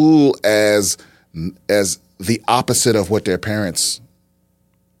what's cool as the opposite of what their parents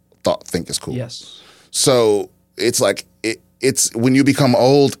think is cool. Yes. So it's like it's when you become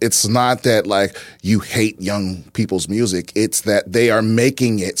old, it's not that like you hate young people's music. It's that they are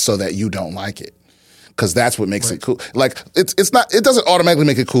making it so that you don't like it, because that's what makes it cool. Like it's not. It doesn't automatically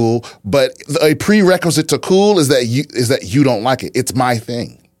make it cool, but a prerequisite to cool is that you don't like it. It's my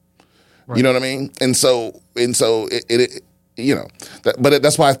thing. Right. You know what I mean? And so it you know, but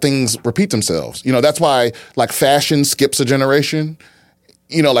that's why things repeat themselves. You know, that's why like fashion skips a generation.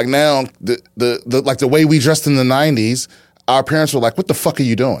 You know, like now the way we dressed in the 90s, our parents were like, "What the fuck are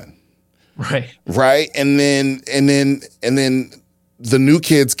you doing?" Right. And then the new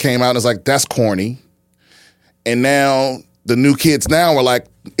kids came out and was like, "That's corny." And now the new kids now are like,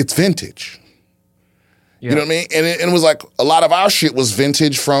 "It's vintage." Yeah. You know what I mean? And it was like a lot of our shit was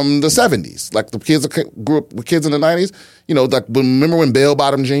vintage from the 70s. Like the kids that grew up with kids in the 90s, you know, like remember when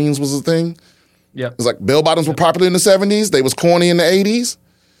bell-bottom jeans was a thing? Yeah. It was like bell-bottoms were popular in the 70s. They was corny in the 80s.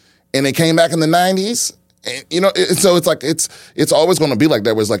 And they came back in the 90s. And, you know, so it's like it's always going to be like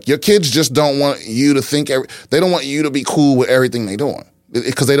that. Where it's like your kids just don't want you to think they don't want you to be cool with everything they're doing,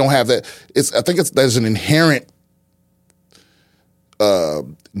 because they don't have that. I think there's an inherent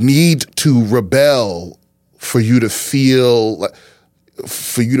need to rebel for you to feel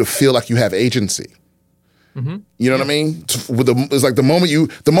like you have agency. Mm-hmm. You know what I mean? It's like the moment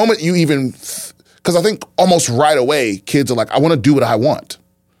you even, because I think almost right away kids are like, I want to do what I want,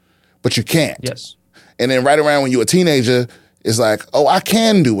 but you can't. Yes. And then right around when you're a teenager, it's like, oh, I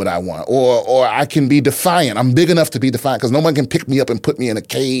can do what I want, or I can be defiant. I'm big enough to be defiant because no one can pick me up and put me in a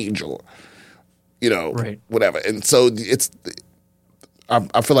cage or, you know, whatever. And so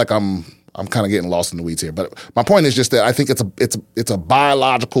I feel like I'm kind of getting lost in the weeds here. But my point is just that I think it's a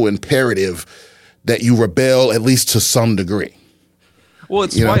biological imperative that you rebel at least to some degree. Well,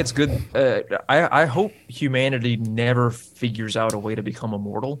 it's why it's good. I hope humanity never figures out a way to become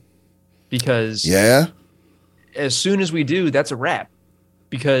immortal, because as soon as we do, that's a wrap.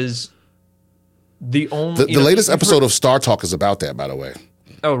 Because the latest episode of Star Talk is about that, by the way.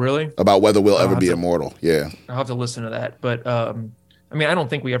 Oh, really? About whether we'll ever be immortal. Yeah. I'll have to listen to that. But I mean, I don't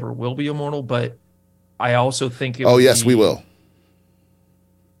think we ever will be immortal, but I also think we will.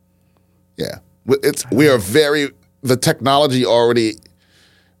 Yeah. The technology already,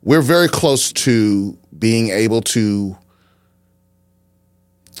 we're very close to being able to,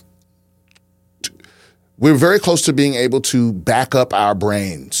 back up our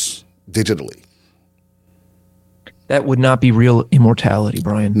brains digitally. That would not be real immortality,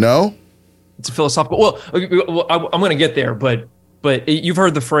 Brian. No? It's a philosophical, well I'm going to get there, but you've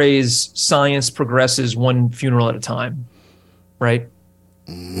heard the phrase, science progresses one funeral at a time, right?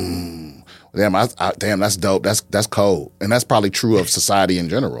 Damn, that's dope. That's cold. And that's probably true of society in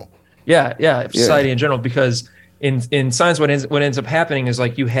general. Yeah, society in general, because in science what ends up happening is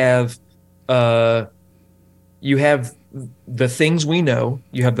like you have the things we know,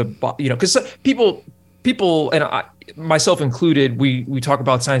 you have because people and I, myself included, we talk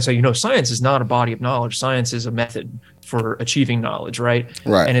about science. So, science is not a body of knowledge. Science is a method for achieving knowledge, right?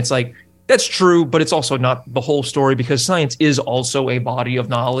 Right. And it's like That's true, but it's also not the whole story, because science is also a body of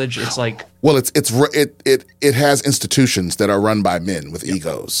knowledge. It's like, well, it has institutions that are run by men with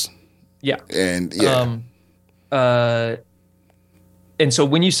egos. Yeah. And yeah. And so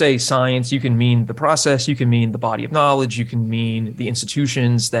when you say science, you can mean the process, you can mean the body of knowledge, you can mean the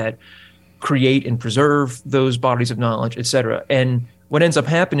institutions that create and preserve those bodies of knowledge, et cetera. And what ends up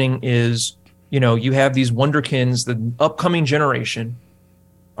happening is, you have these wonderkins, the upcoming generation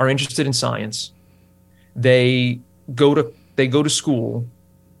are interested in science. They go to school,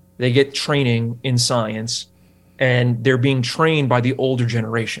 they get training in science, and they're being trained by the older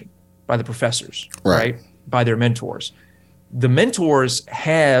generation, by the professors, right? By their mentors. The mentors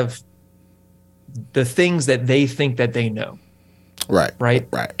have the things that they think that they know. Right.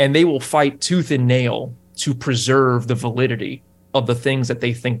 And they will fight tooth and nail to preserve the validity of the things that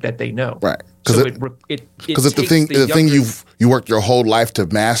they think that they know. Right. Because if the thing you worked your whole life to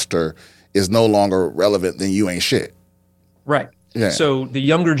master is no longer relevant, then you ain't shit. Right. Yeah. So the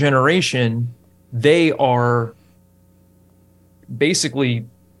younger generation, they are basically,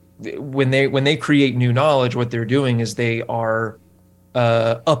 when they create new knowledge, what they're doing is they are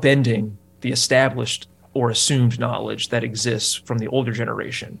upending the established or assumed knowledge that exists from the older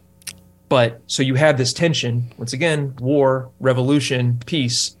generation. But so you have this tension, once again, war, revolution,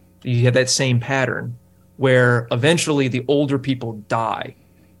 peace, you have that same pattern where eventually the older people die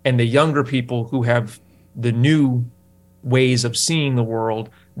and the younger people who have the new ways of seeing the world,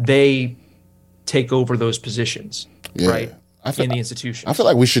 they take over those positions, right? In the institution. I feel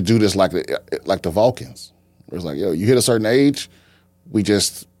like we should do this like the Vulcans. It's like, yo, you hit a certain age,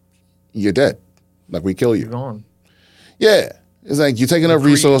 you're dead. Like, we kill you. You're gone. Yeah. It's like you're taking up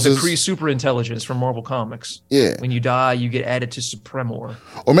resources. The super intelligence from Marvel Comics. Yeah. When you die, you get added to Supremor.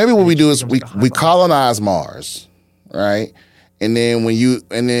 Or maybe what we do is we colonize Mars, right? And then when you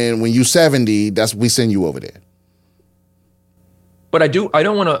 70, we send you over there. But I don't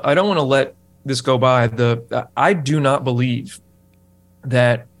want to let this go by. I do not believe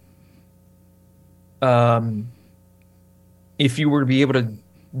that if you were to be able to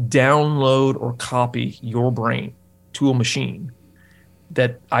download or copy your brain to a machine,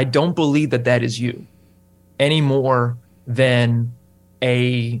 that I don't believe that is you any more than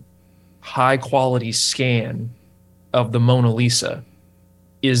a high quality scan of the Mona Lisa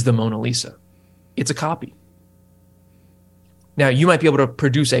is the Mona Lisa. It's a copy. Now, you might be able to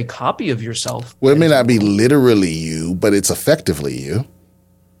produce a copy of yourself. Well, it may not be literally you, but it's effectively you.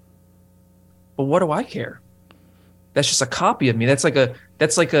 But what do I care? That's just a copy of me. That's like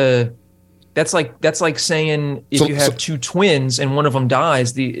saying if you have two twins and one of them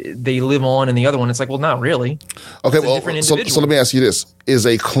dies, they live on and the other one, it's like, well, not really. Okay, well, so let me ask you this. Is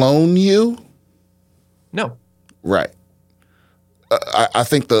a clone you? No. Right. I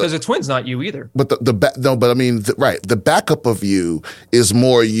think because a twin's not you either. But the backup of you is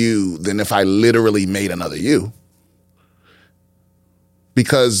more you than if I literally made another you.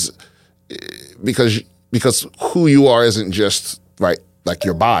 Because who you are isn't just like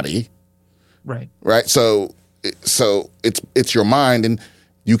your body. Right. So it's your mind, and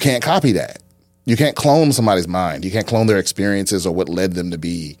you can't copy that. You can't clone somebody's mind. You can't clone their experiences or what led them to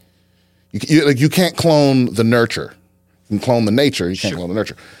be. You can't clone the nurture. You can clone the nature. You can't clone the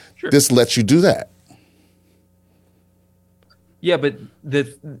nurture. Sure. This lets you do that. Yeah, but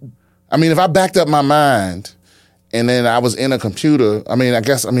if I backed up my mind and then I was in a computer,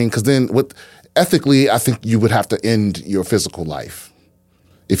 because then ethically, I think you would have to end your physical life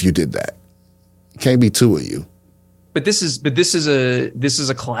if you did that. It can't be two of you. But this is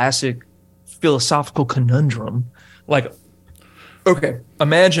a classic philosophical conundrum. Like, okay,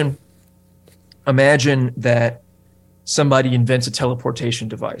 imagine that somebody invents a teleportation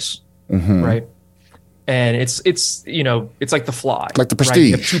device, right? And it's like the Fly, like the Prestige. Right?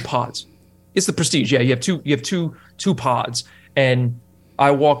 You have two pods. It's the Prestige. Yeah, you have two pods, and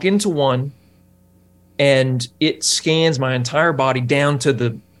I walk into one, and it scans my entire body down to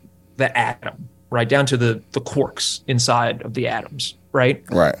the atom, right? Down to the quarks inside of the atoms, right?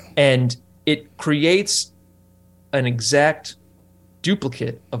 Right. And it creates an exact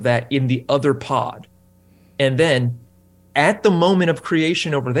duplicate of that in the other pod. And then at the moment of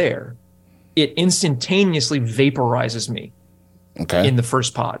creation over there, it instantaneously vaporizes me in the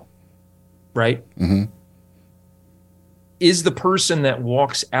first pod, right? Mm-hmm. Is the person that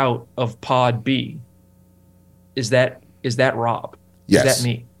walks out of pod B, is that Rob? Yes. Is that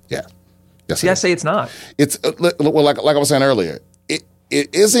me? Yeah. Yes. See, I say it's not. It's well, like I was saying earlier, it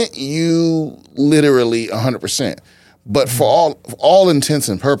isn't you literally 100%, but for all intents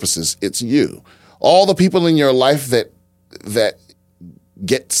and purposes, it's you. All the people in your life that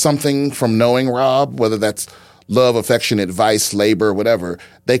get something from knowing Rob, whether that's love, affection, advice, labor, whatever,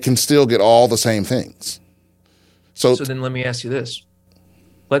 they can still get all the same things. So then let me ask you this.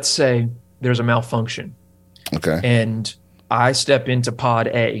 Let's say there's a malfunction. Okay. And I step into pod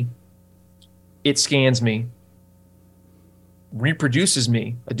A. It scans me, reproduces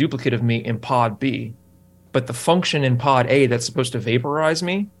me, a duplicate of me in pod B. But the function in pod A that's supposed to vaporize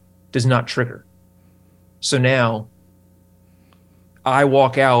me does not trigger. So now I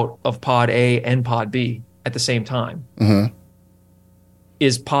walk out of pod A and pod B at the same time. Mm-hmm.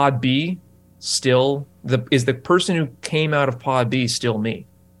 Is pod B still is the person who came out of pod B still me?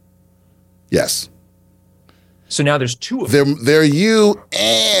 Yes. So now there's two of them. They're you,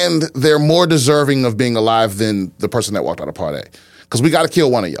 and they're more deserving of being alive than the person that walked out of pod A. Because we got to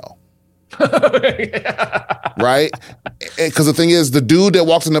kill one of y'all. Right? Because the thing is, the dude that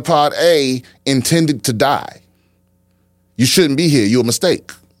walked into pod A intended to die. You shouldn't be here. You're a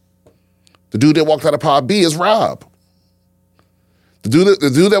mistake. The dude that walked out of pod B is Rob. The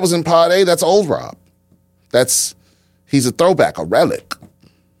dude that was in pod A, that's old Rob. He's a throwback, a relic.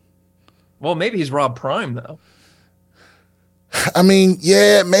 Well, maybe he's Rob Prime though. I mean,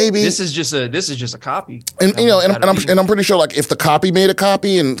 yeah, maybe. This is just a copy. And I'm pretty sure, like, if the copy made a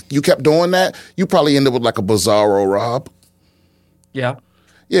copy and you kept doing that, you probably end up with like a Bizarro Rob. Yeah.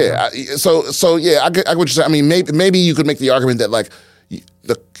 Yeah. So yeah, I get what you're saying. I mean, maybe you could make the argument that like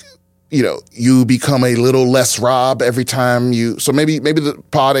you become a little less Rob every time you. So maybe the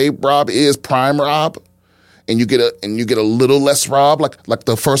pod A Rob is Prime Rob, and you get a little less Rob, like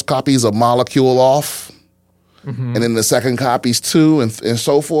the first copy is a molecule off. Mm-hmm. And then the second copy's 2 and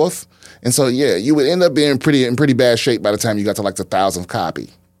so forth. And so, yeah, you would end up being in pretty bad shape by the time you got to like the 1,000th copy.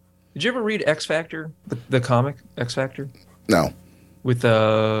 Did you ever read X Factor, the comic X Factor? No. With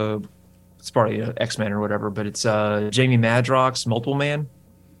it's probably X-Men or whatever, but it's Jamie Madrox, Multiple Man.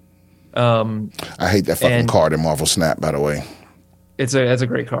 I hate that fucking card in Marvel Snap, by the way. That's a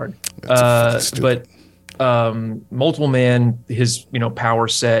great card. But Multiple Man, his power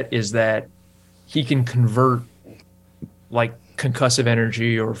set is that he can convert like concussive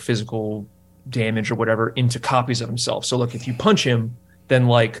energy or physical damage or whatever into copies of himself. So look, if you punch him, then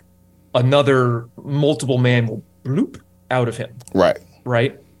like another Multiple Man will bloop out of him.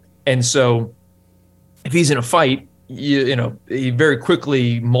 Right. And so if he's in a fight, he very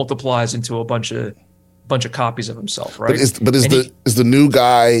quickly multiplies into a bunch of copies of himself. Right. But is the new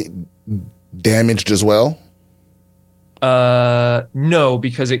guy damaged as well? No,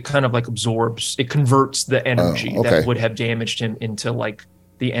 because it kind of like it converts the energy that would have damaged him into like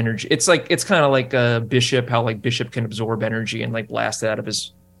the energy. It's kind of like a Bishop, how like Bishop can absorb energy and like blast it out of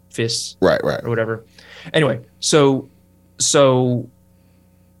his fists. Right. Or whatever. Anyway, so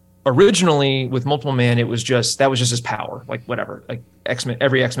originally with Multiple Man, that was just his power, like whatever, like X-Men,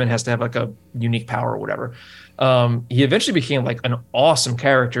 every X-Men has to have like a unique power or whatever. He eventually became like an awesome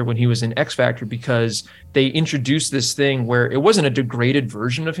character when he was in X Factor because they introduced this thing where it wasn't a degraded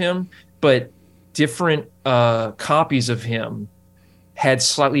version of him, but different copies of him had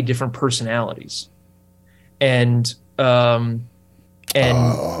slightly different personalities. And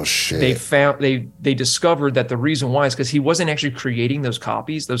oh shit! They discovered that the reason why is because he wasn't actually creating those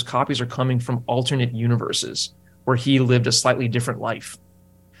copies. Those copies are coming from alternate universes where he lived a slightly different life.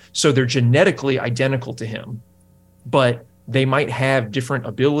 So they're genetically identical to him, but they might have different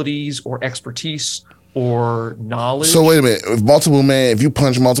abilities or expertise or knowledge. So wait a minute, if you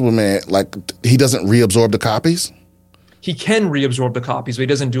punch Multiple Man, like he doesn't reabsorb the copies? He can reabsorb the copies, but he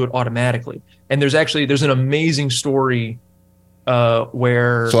doesn't do it automatically. And there's an amazing story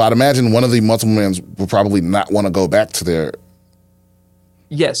where. So I'd imagine one of the Multiple Mans will probably not want to go back to their.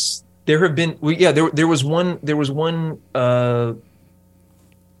 Yes, there have been. There was one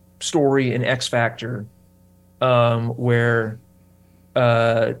story in X Factor where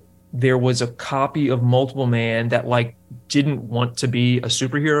there was a copy of Multiple Man that like didn't want to be a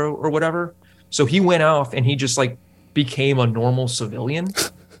superhero or whatever, so he went off and he just like became a normal civilian.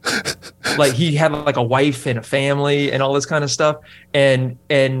 Like he had like a wife and a family and all this kind of stuff, and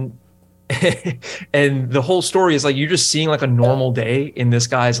and the whole story is like you're just seeing like a normal day in this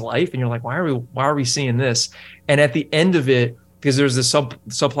guy's life, and you're like, why are we seeing this? And at the end of it, because there's this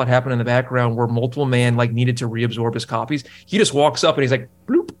subplot happening in the background where Multiple Man like needed to reabsorb his copies, he just walks up and he's like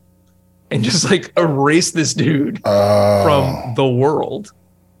bloop, and just like erase this dude from the world,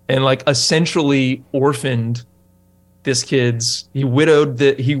 and like essentially orphaned this kid's. He widowed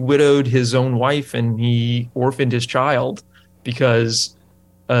his own wife and he orphaned his child because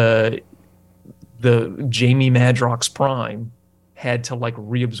the Jamie Madrox Prime had to like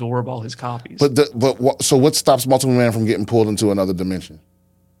reabsorb all his copies. So what stops Multiple Man from getting pulled into another dimension?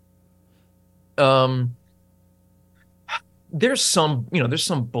 There's some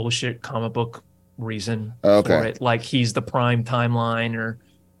bullshit comic book reason Okay. for it, like he's the prime timeline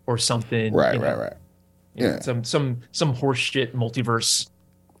or something. Right. Yeah. Some horseshit multiverse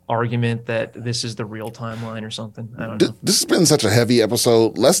argument that this is the real timeline or something. I don't know. This has been such a heavy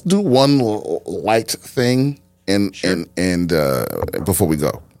episode. Let's do one light thing and before we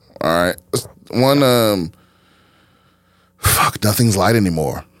go. All right. One fuck, nothing's light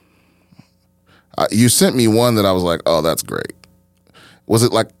anymore. You sent me one that I was like, oh, that's great. Was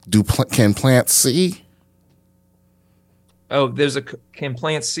it like, can plants see? Oh, can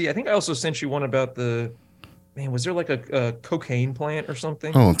plants see? I think I also sent you one about was there like a cocaine plant or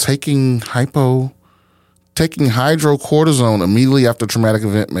something? Oh, taking hydrocortisone immediately after a traumatic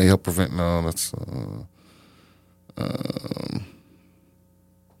event may help prevent. No, that's.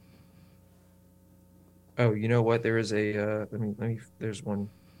 Oh, you know what? There is a. Let me. There's one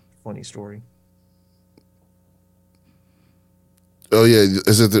funny story. Oh yeah,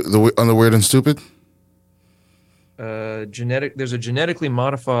 is it the on the Weird and Stupid? There's a genetically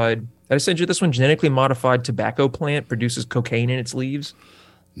modified. Did I send you this one? Genetically modified tobacco plant produces cocaine in its leaves.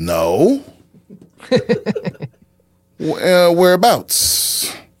 No.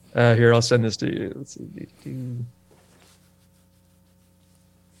 Whereabouts? Here, I'll send this to you. Let's see.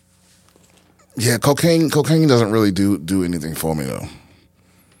 Yeah, cocaine doesn't really do anything for me though.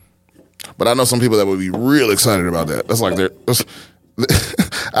 But I know some people that would be real excited about that. That's like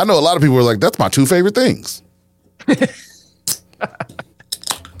I know a lot of people are like, that's my two favorite things.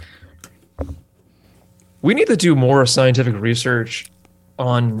 We need to do more scientific research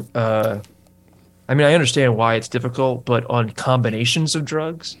on I understand why it's difficult, but on combinations of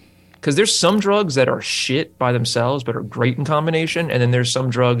drugs. Because there's some drugs that are shit by themselves but are great in combination, and then there's some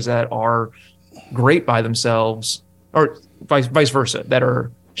drugs that are great by themselves, or vice versa, that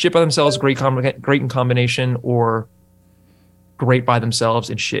are shit by themselves, great in combination, or great by themselves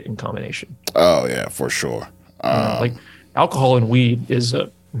and shit in combination. Oh yeah, for sure. Like alcohol and weed is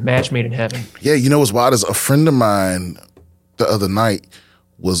a match made in heaven. Yeah, you know what's wild is a friend of mine the other night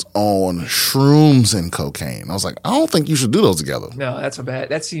was on shrooms and cocaine. I was like, I don't think you should do those together. No,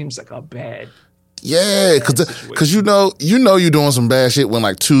 that seems like a bad. Yeah, because you know you're doing some bad shit when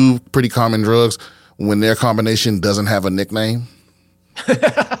like two pretty common drugs, when their combination doesn't have a nickname.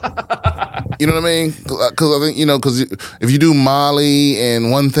 You know what I mean? Because I think, because if you do Molly and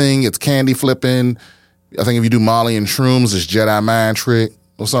one thing, it's candy flipping. I think if you do Molly and shrooms, it's Jedi mind trick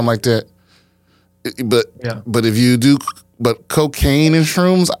or something like that. But if you do cocaine and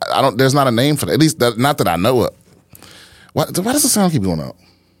shrooms, there's not a name for that. At least not that I know of. Why does the sound keep going out?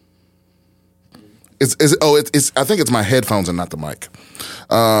 I think it's my headphones and not the mic.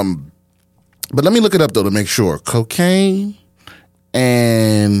 But let me look it up though to make sure. Cocaine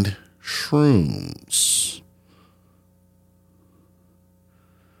and shrooms.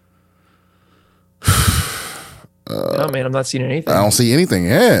 Oh man, I'm not seeing anything. I don't see anything.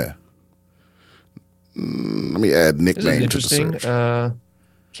 Yeah. Let me add nickname to the search.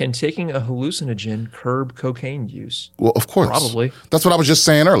 Can taking a hallucinogen curb cocaine use? Well, of course. Probably. That's what I was just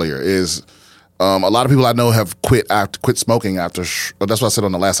saying earlier. Is a lot of people I know have quit smoking after. That's what I said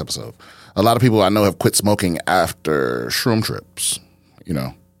on the last episode. A lot of people I know have quit smoking after shroom trips.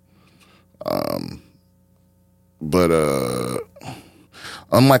 But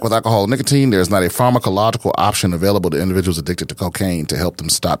unlike with alcohol and nicotine, there's not a pharmacological option available to individuals addicted to cocaine to help them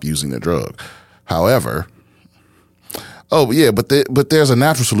stop using the drug. However, but there's a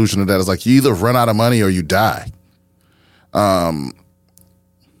natural solution to that. It's like you either run out of money or you die.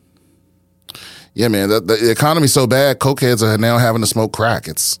 Yeah, man, the economy's so bad, cokeheads are now having to smoke crack.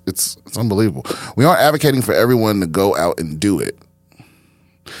 It's unbelievable. We aren't advocating for everyone to go out and do it.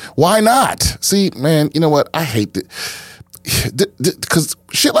 Why not? See, man, you know what? I hate it. Because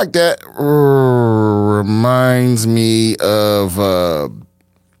shit like that reminds me of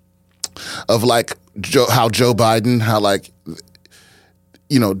like how Joe Biden, how like,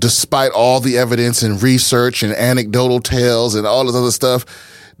 despite all the evidence and research and anecdotal tales and all this other stuff,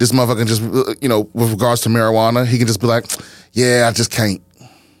 this motherfucker just, with regards to marijuana, he can just be like, yeah, I just can't.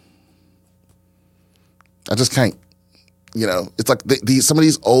 It's like some of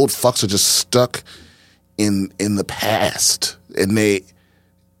these old fucks are just stuck in the past, and the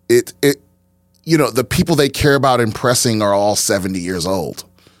people they care about impressing are all 70 years old.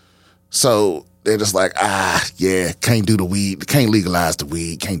 So they're just like, can't do the weed, can't legalize the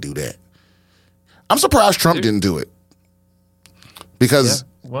weed, can't do that. I'm surprised Trump didn't do it, because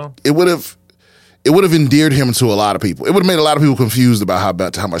it would have endeared him to a lot of people. It would have made a lot of people confused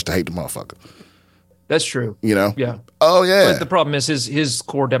about how much to hate the motherfucker. That's true. You know? Yeah. Oh, yeah. But the problem is his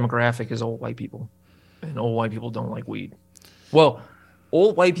core demographic is old white people. And old white people don't like weed. Well,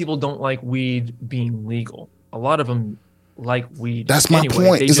 old white people don't like weed being legal. A lot of them like weed. That's my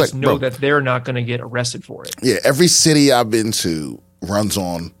point. They it's just like, know bro, that they're not going to get arrested for it. Yeah, every city I've been to runs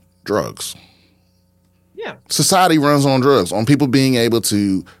on drugs. Yeah. Society runs on drugs, on people being able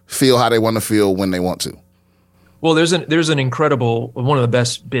to feel how they want to feel when they want to. Well, there's an incredible, one of the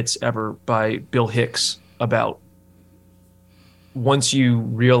best bits ever by Bill Hicks about once you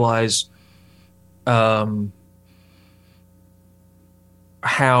realize how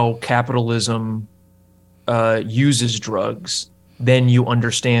capitalism uses drugs, then you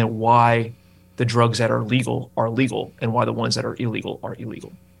understand why the drugs that are legal and why the ones that are illegal are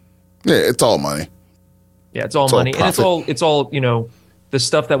illegal. Yeah, it's all money. Yeah, it's all money, and it's all the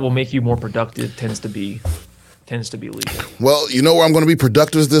stuff that will make you more productive tends to be legal. Well, you know where I'm going to be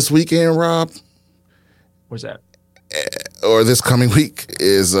productive this weekend, Rob? Where's that? Or this coming week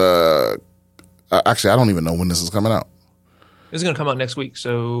is actually I don't even know when this is coming out. This is going to come out next week,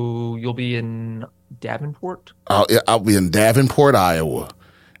 so you'll be in Davenport? I'll be in Davenport, Iowa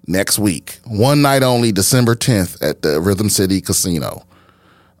next week. One night only, December 10th at the Rhythm City Casino.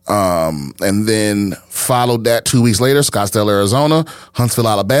 And then followed that 2 weeks later, Scottsdale, Arizona, Huntsville,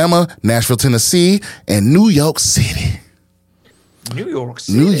 Alabama, Nashville, Tennessee, and New York City. New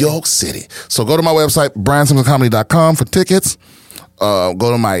York City. So go to my website, briansimmonscomedy.com for tickets. Go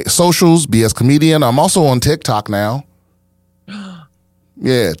to my socials, BS Comedian. I'm also on TikTok now.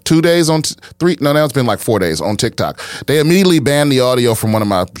 Yeah, 2 days on now it's been like 4 days on TikTok. They immediately banned the audio from one of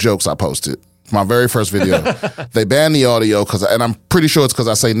my jokes I posted. My very first video. They banned the audio and I'm pretty sure it's because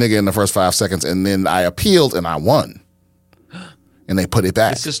I say nigga in the first 5 seconds, and then I appealed and I won. And they put it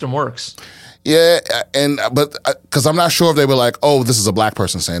back. The system works. Yeah, but because I'm not sure if they were like, oh, this is a black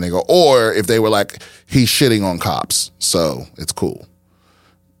person saying nigga, or if they were like, he's shitting on cops, so it's cool.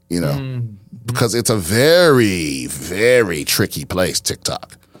 You know? Mm-hmm. Because it's a very, very tricky place,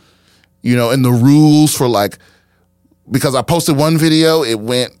 TikTok. You know, and the rules for like, because I posted one video, it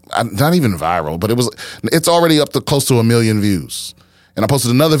went not even viral, but it's already up to close to 1 million views. And I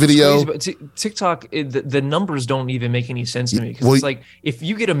posted another video. Crazy, but TikTok, the numbers don't even make any sense to me. Because it's like, if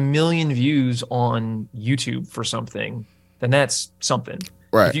you get 1 million views on YouTube for something, then that's something.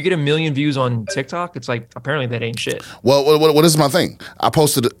 Right. If you get 1 million views on TikTok, it's like, apparently that ain't shit. Well, what is my thing? I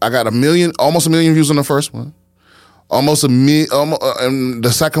got almost 1 million views on the first one. And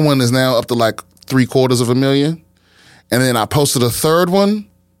the second one is now up to like 750,000. And then I posted a third one,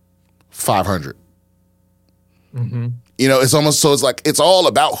 500. Mm-hmm. You know, it's almost, so it's like, it's all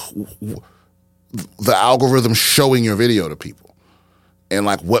about the algorithm showing your video to people. And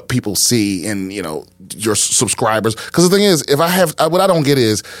like what people see and, you know, your subscribers. Because the thing is, what I don't get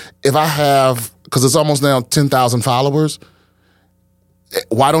is, because it's almost now 10,000 followers,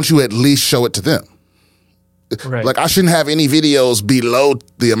 why don't you at least show it to them? Right. Like I shouldn't have any videos below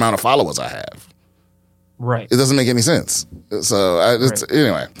the amount of followers I have. Right. It doesn't make any sense. So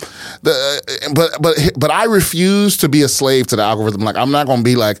anyway, but I refuse to be a slave to the algorithm. Like I'm not going to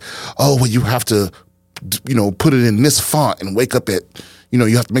be like, oh, well, you have to, you know, put it in this font and wake up at, you know,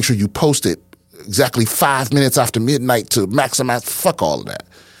 you have to make sure you post it exactly 5 minutes after midnight to maximize. Fuck all of that.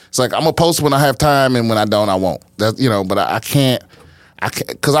 It's like I'm gonna post when I have time, and when I don't, I won't. That, you know, but I can't,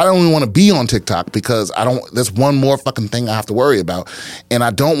 because I don't even want to be on TikTok because there's one more fucking thing I have to worry about. And I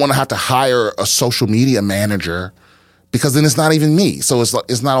don't want to have to hire a social media manager because then it's not even me. So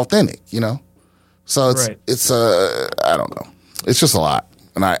it's not authentic, you know? So it's I don't know. It's just a lot.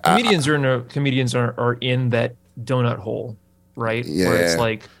 And comedians are in that donut hole, right? Yeah. Where it's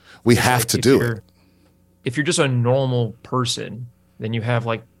like, we have to do it. If you're just a normal person, then you have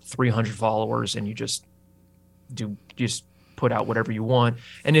like 300 followers and you just put out whatever you want.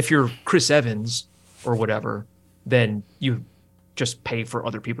 And if you're Chris Evans or whatever, then you just pay for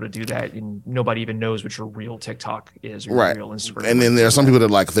other people to do that, and nobody even knows what your real TikTok is or your real Instagram. And then there are some people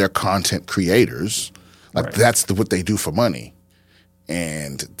that like they're content creators, like that's what they do for money,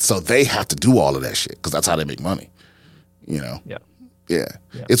 and so they have to do all of that shit because that's how they make money. You know? Yeah.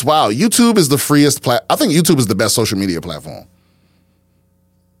 It's wild. YouTube is the freest I think YouTube is the best social media platform.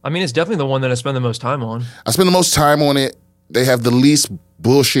 I mean, it's definitely the one that I spend the most time on. I spend the most time on it. They have the least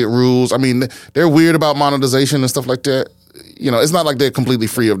bullshit rules. I mean, they're weird about monetization and stuff like that. You know, it's not like they're completely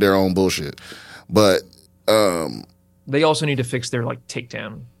free of their own bullshit. But they also need to fix their like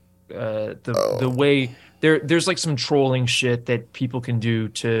takedown. The way there's like some trolling shit that people can do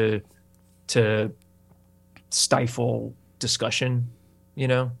to stifle discussion, you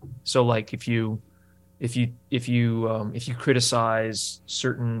know? So like if you if you criticize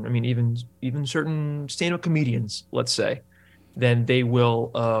certain, I mean, even certain stand-up comedians, let's say, then they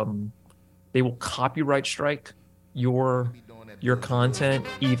will copyright strike your content,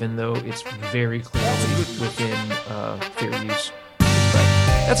 even though it's very clearly within fair use. But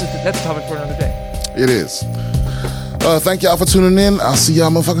that's a topic for another day. It is. Thank y'all for tuning in. I'll see y'all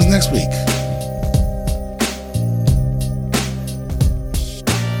motherfuckers next week.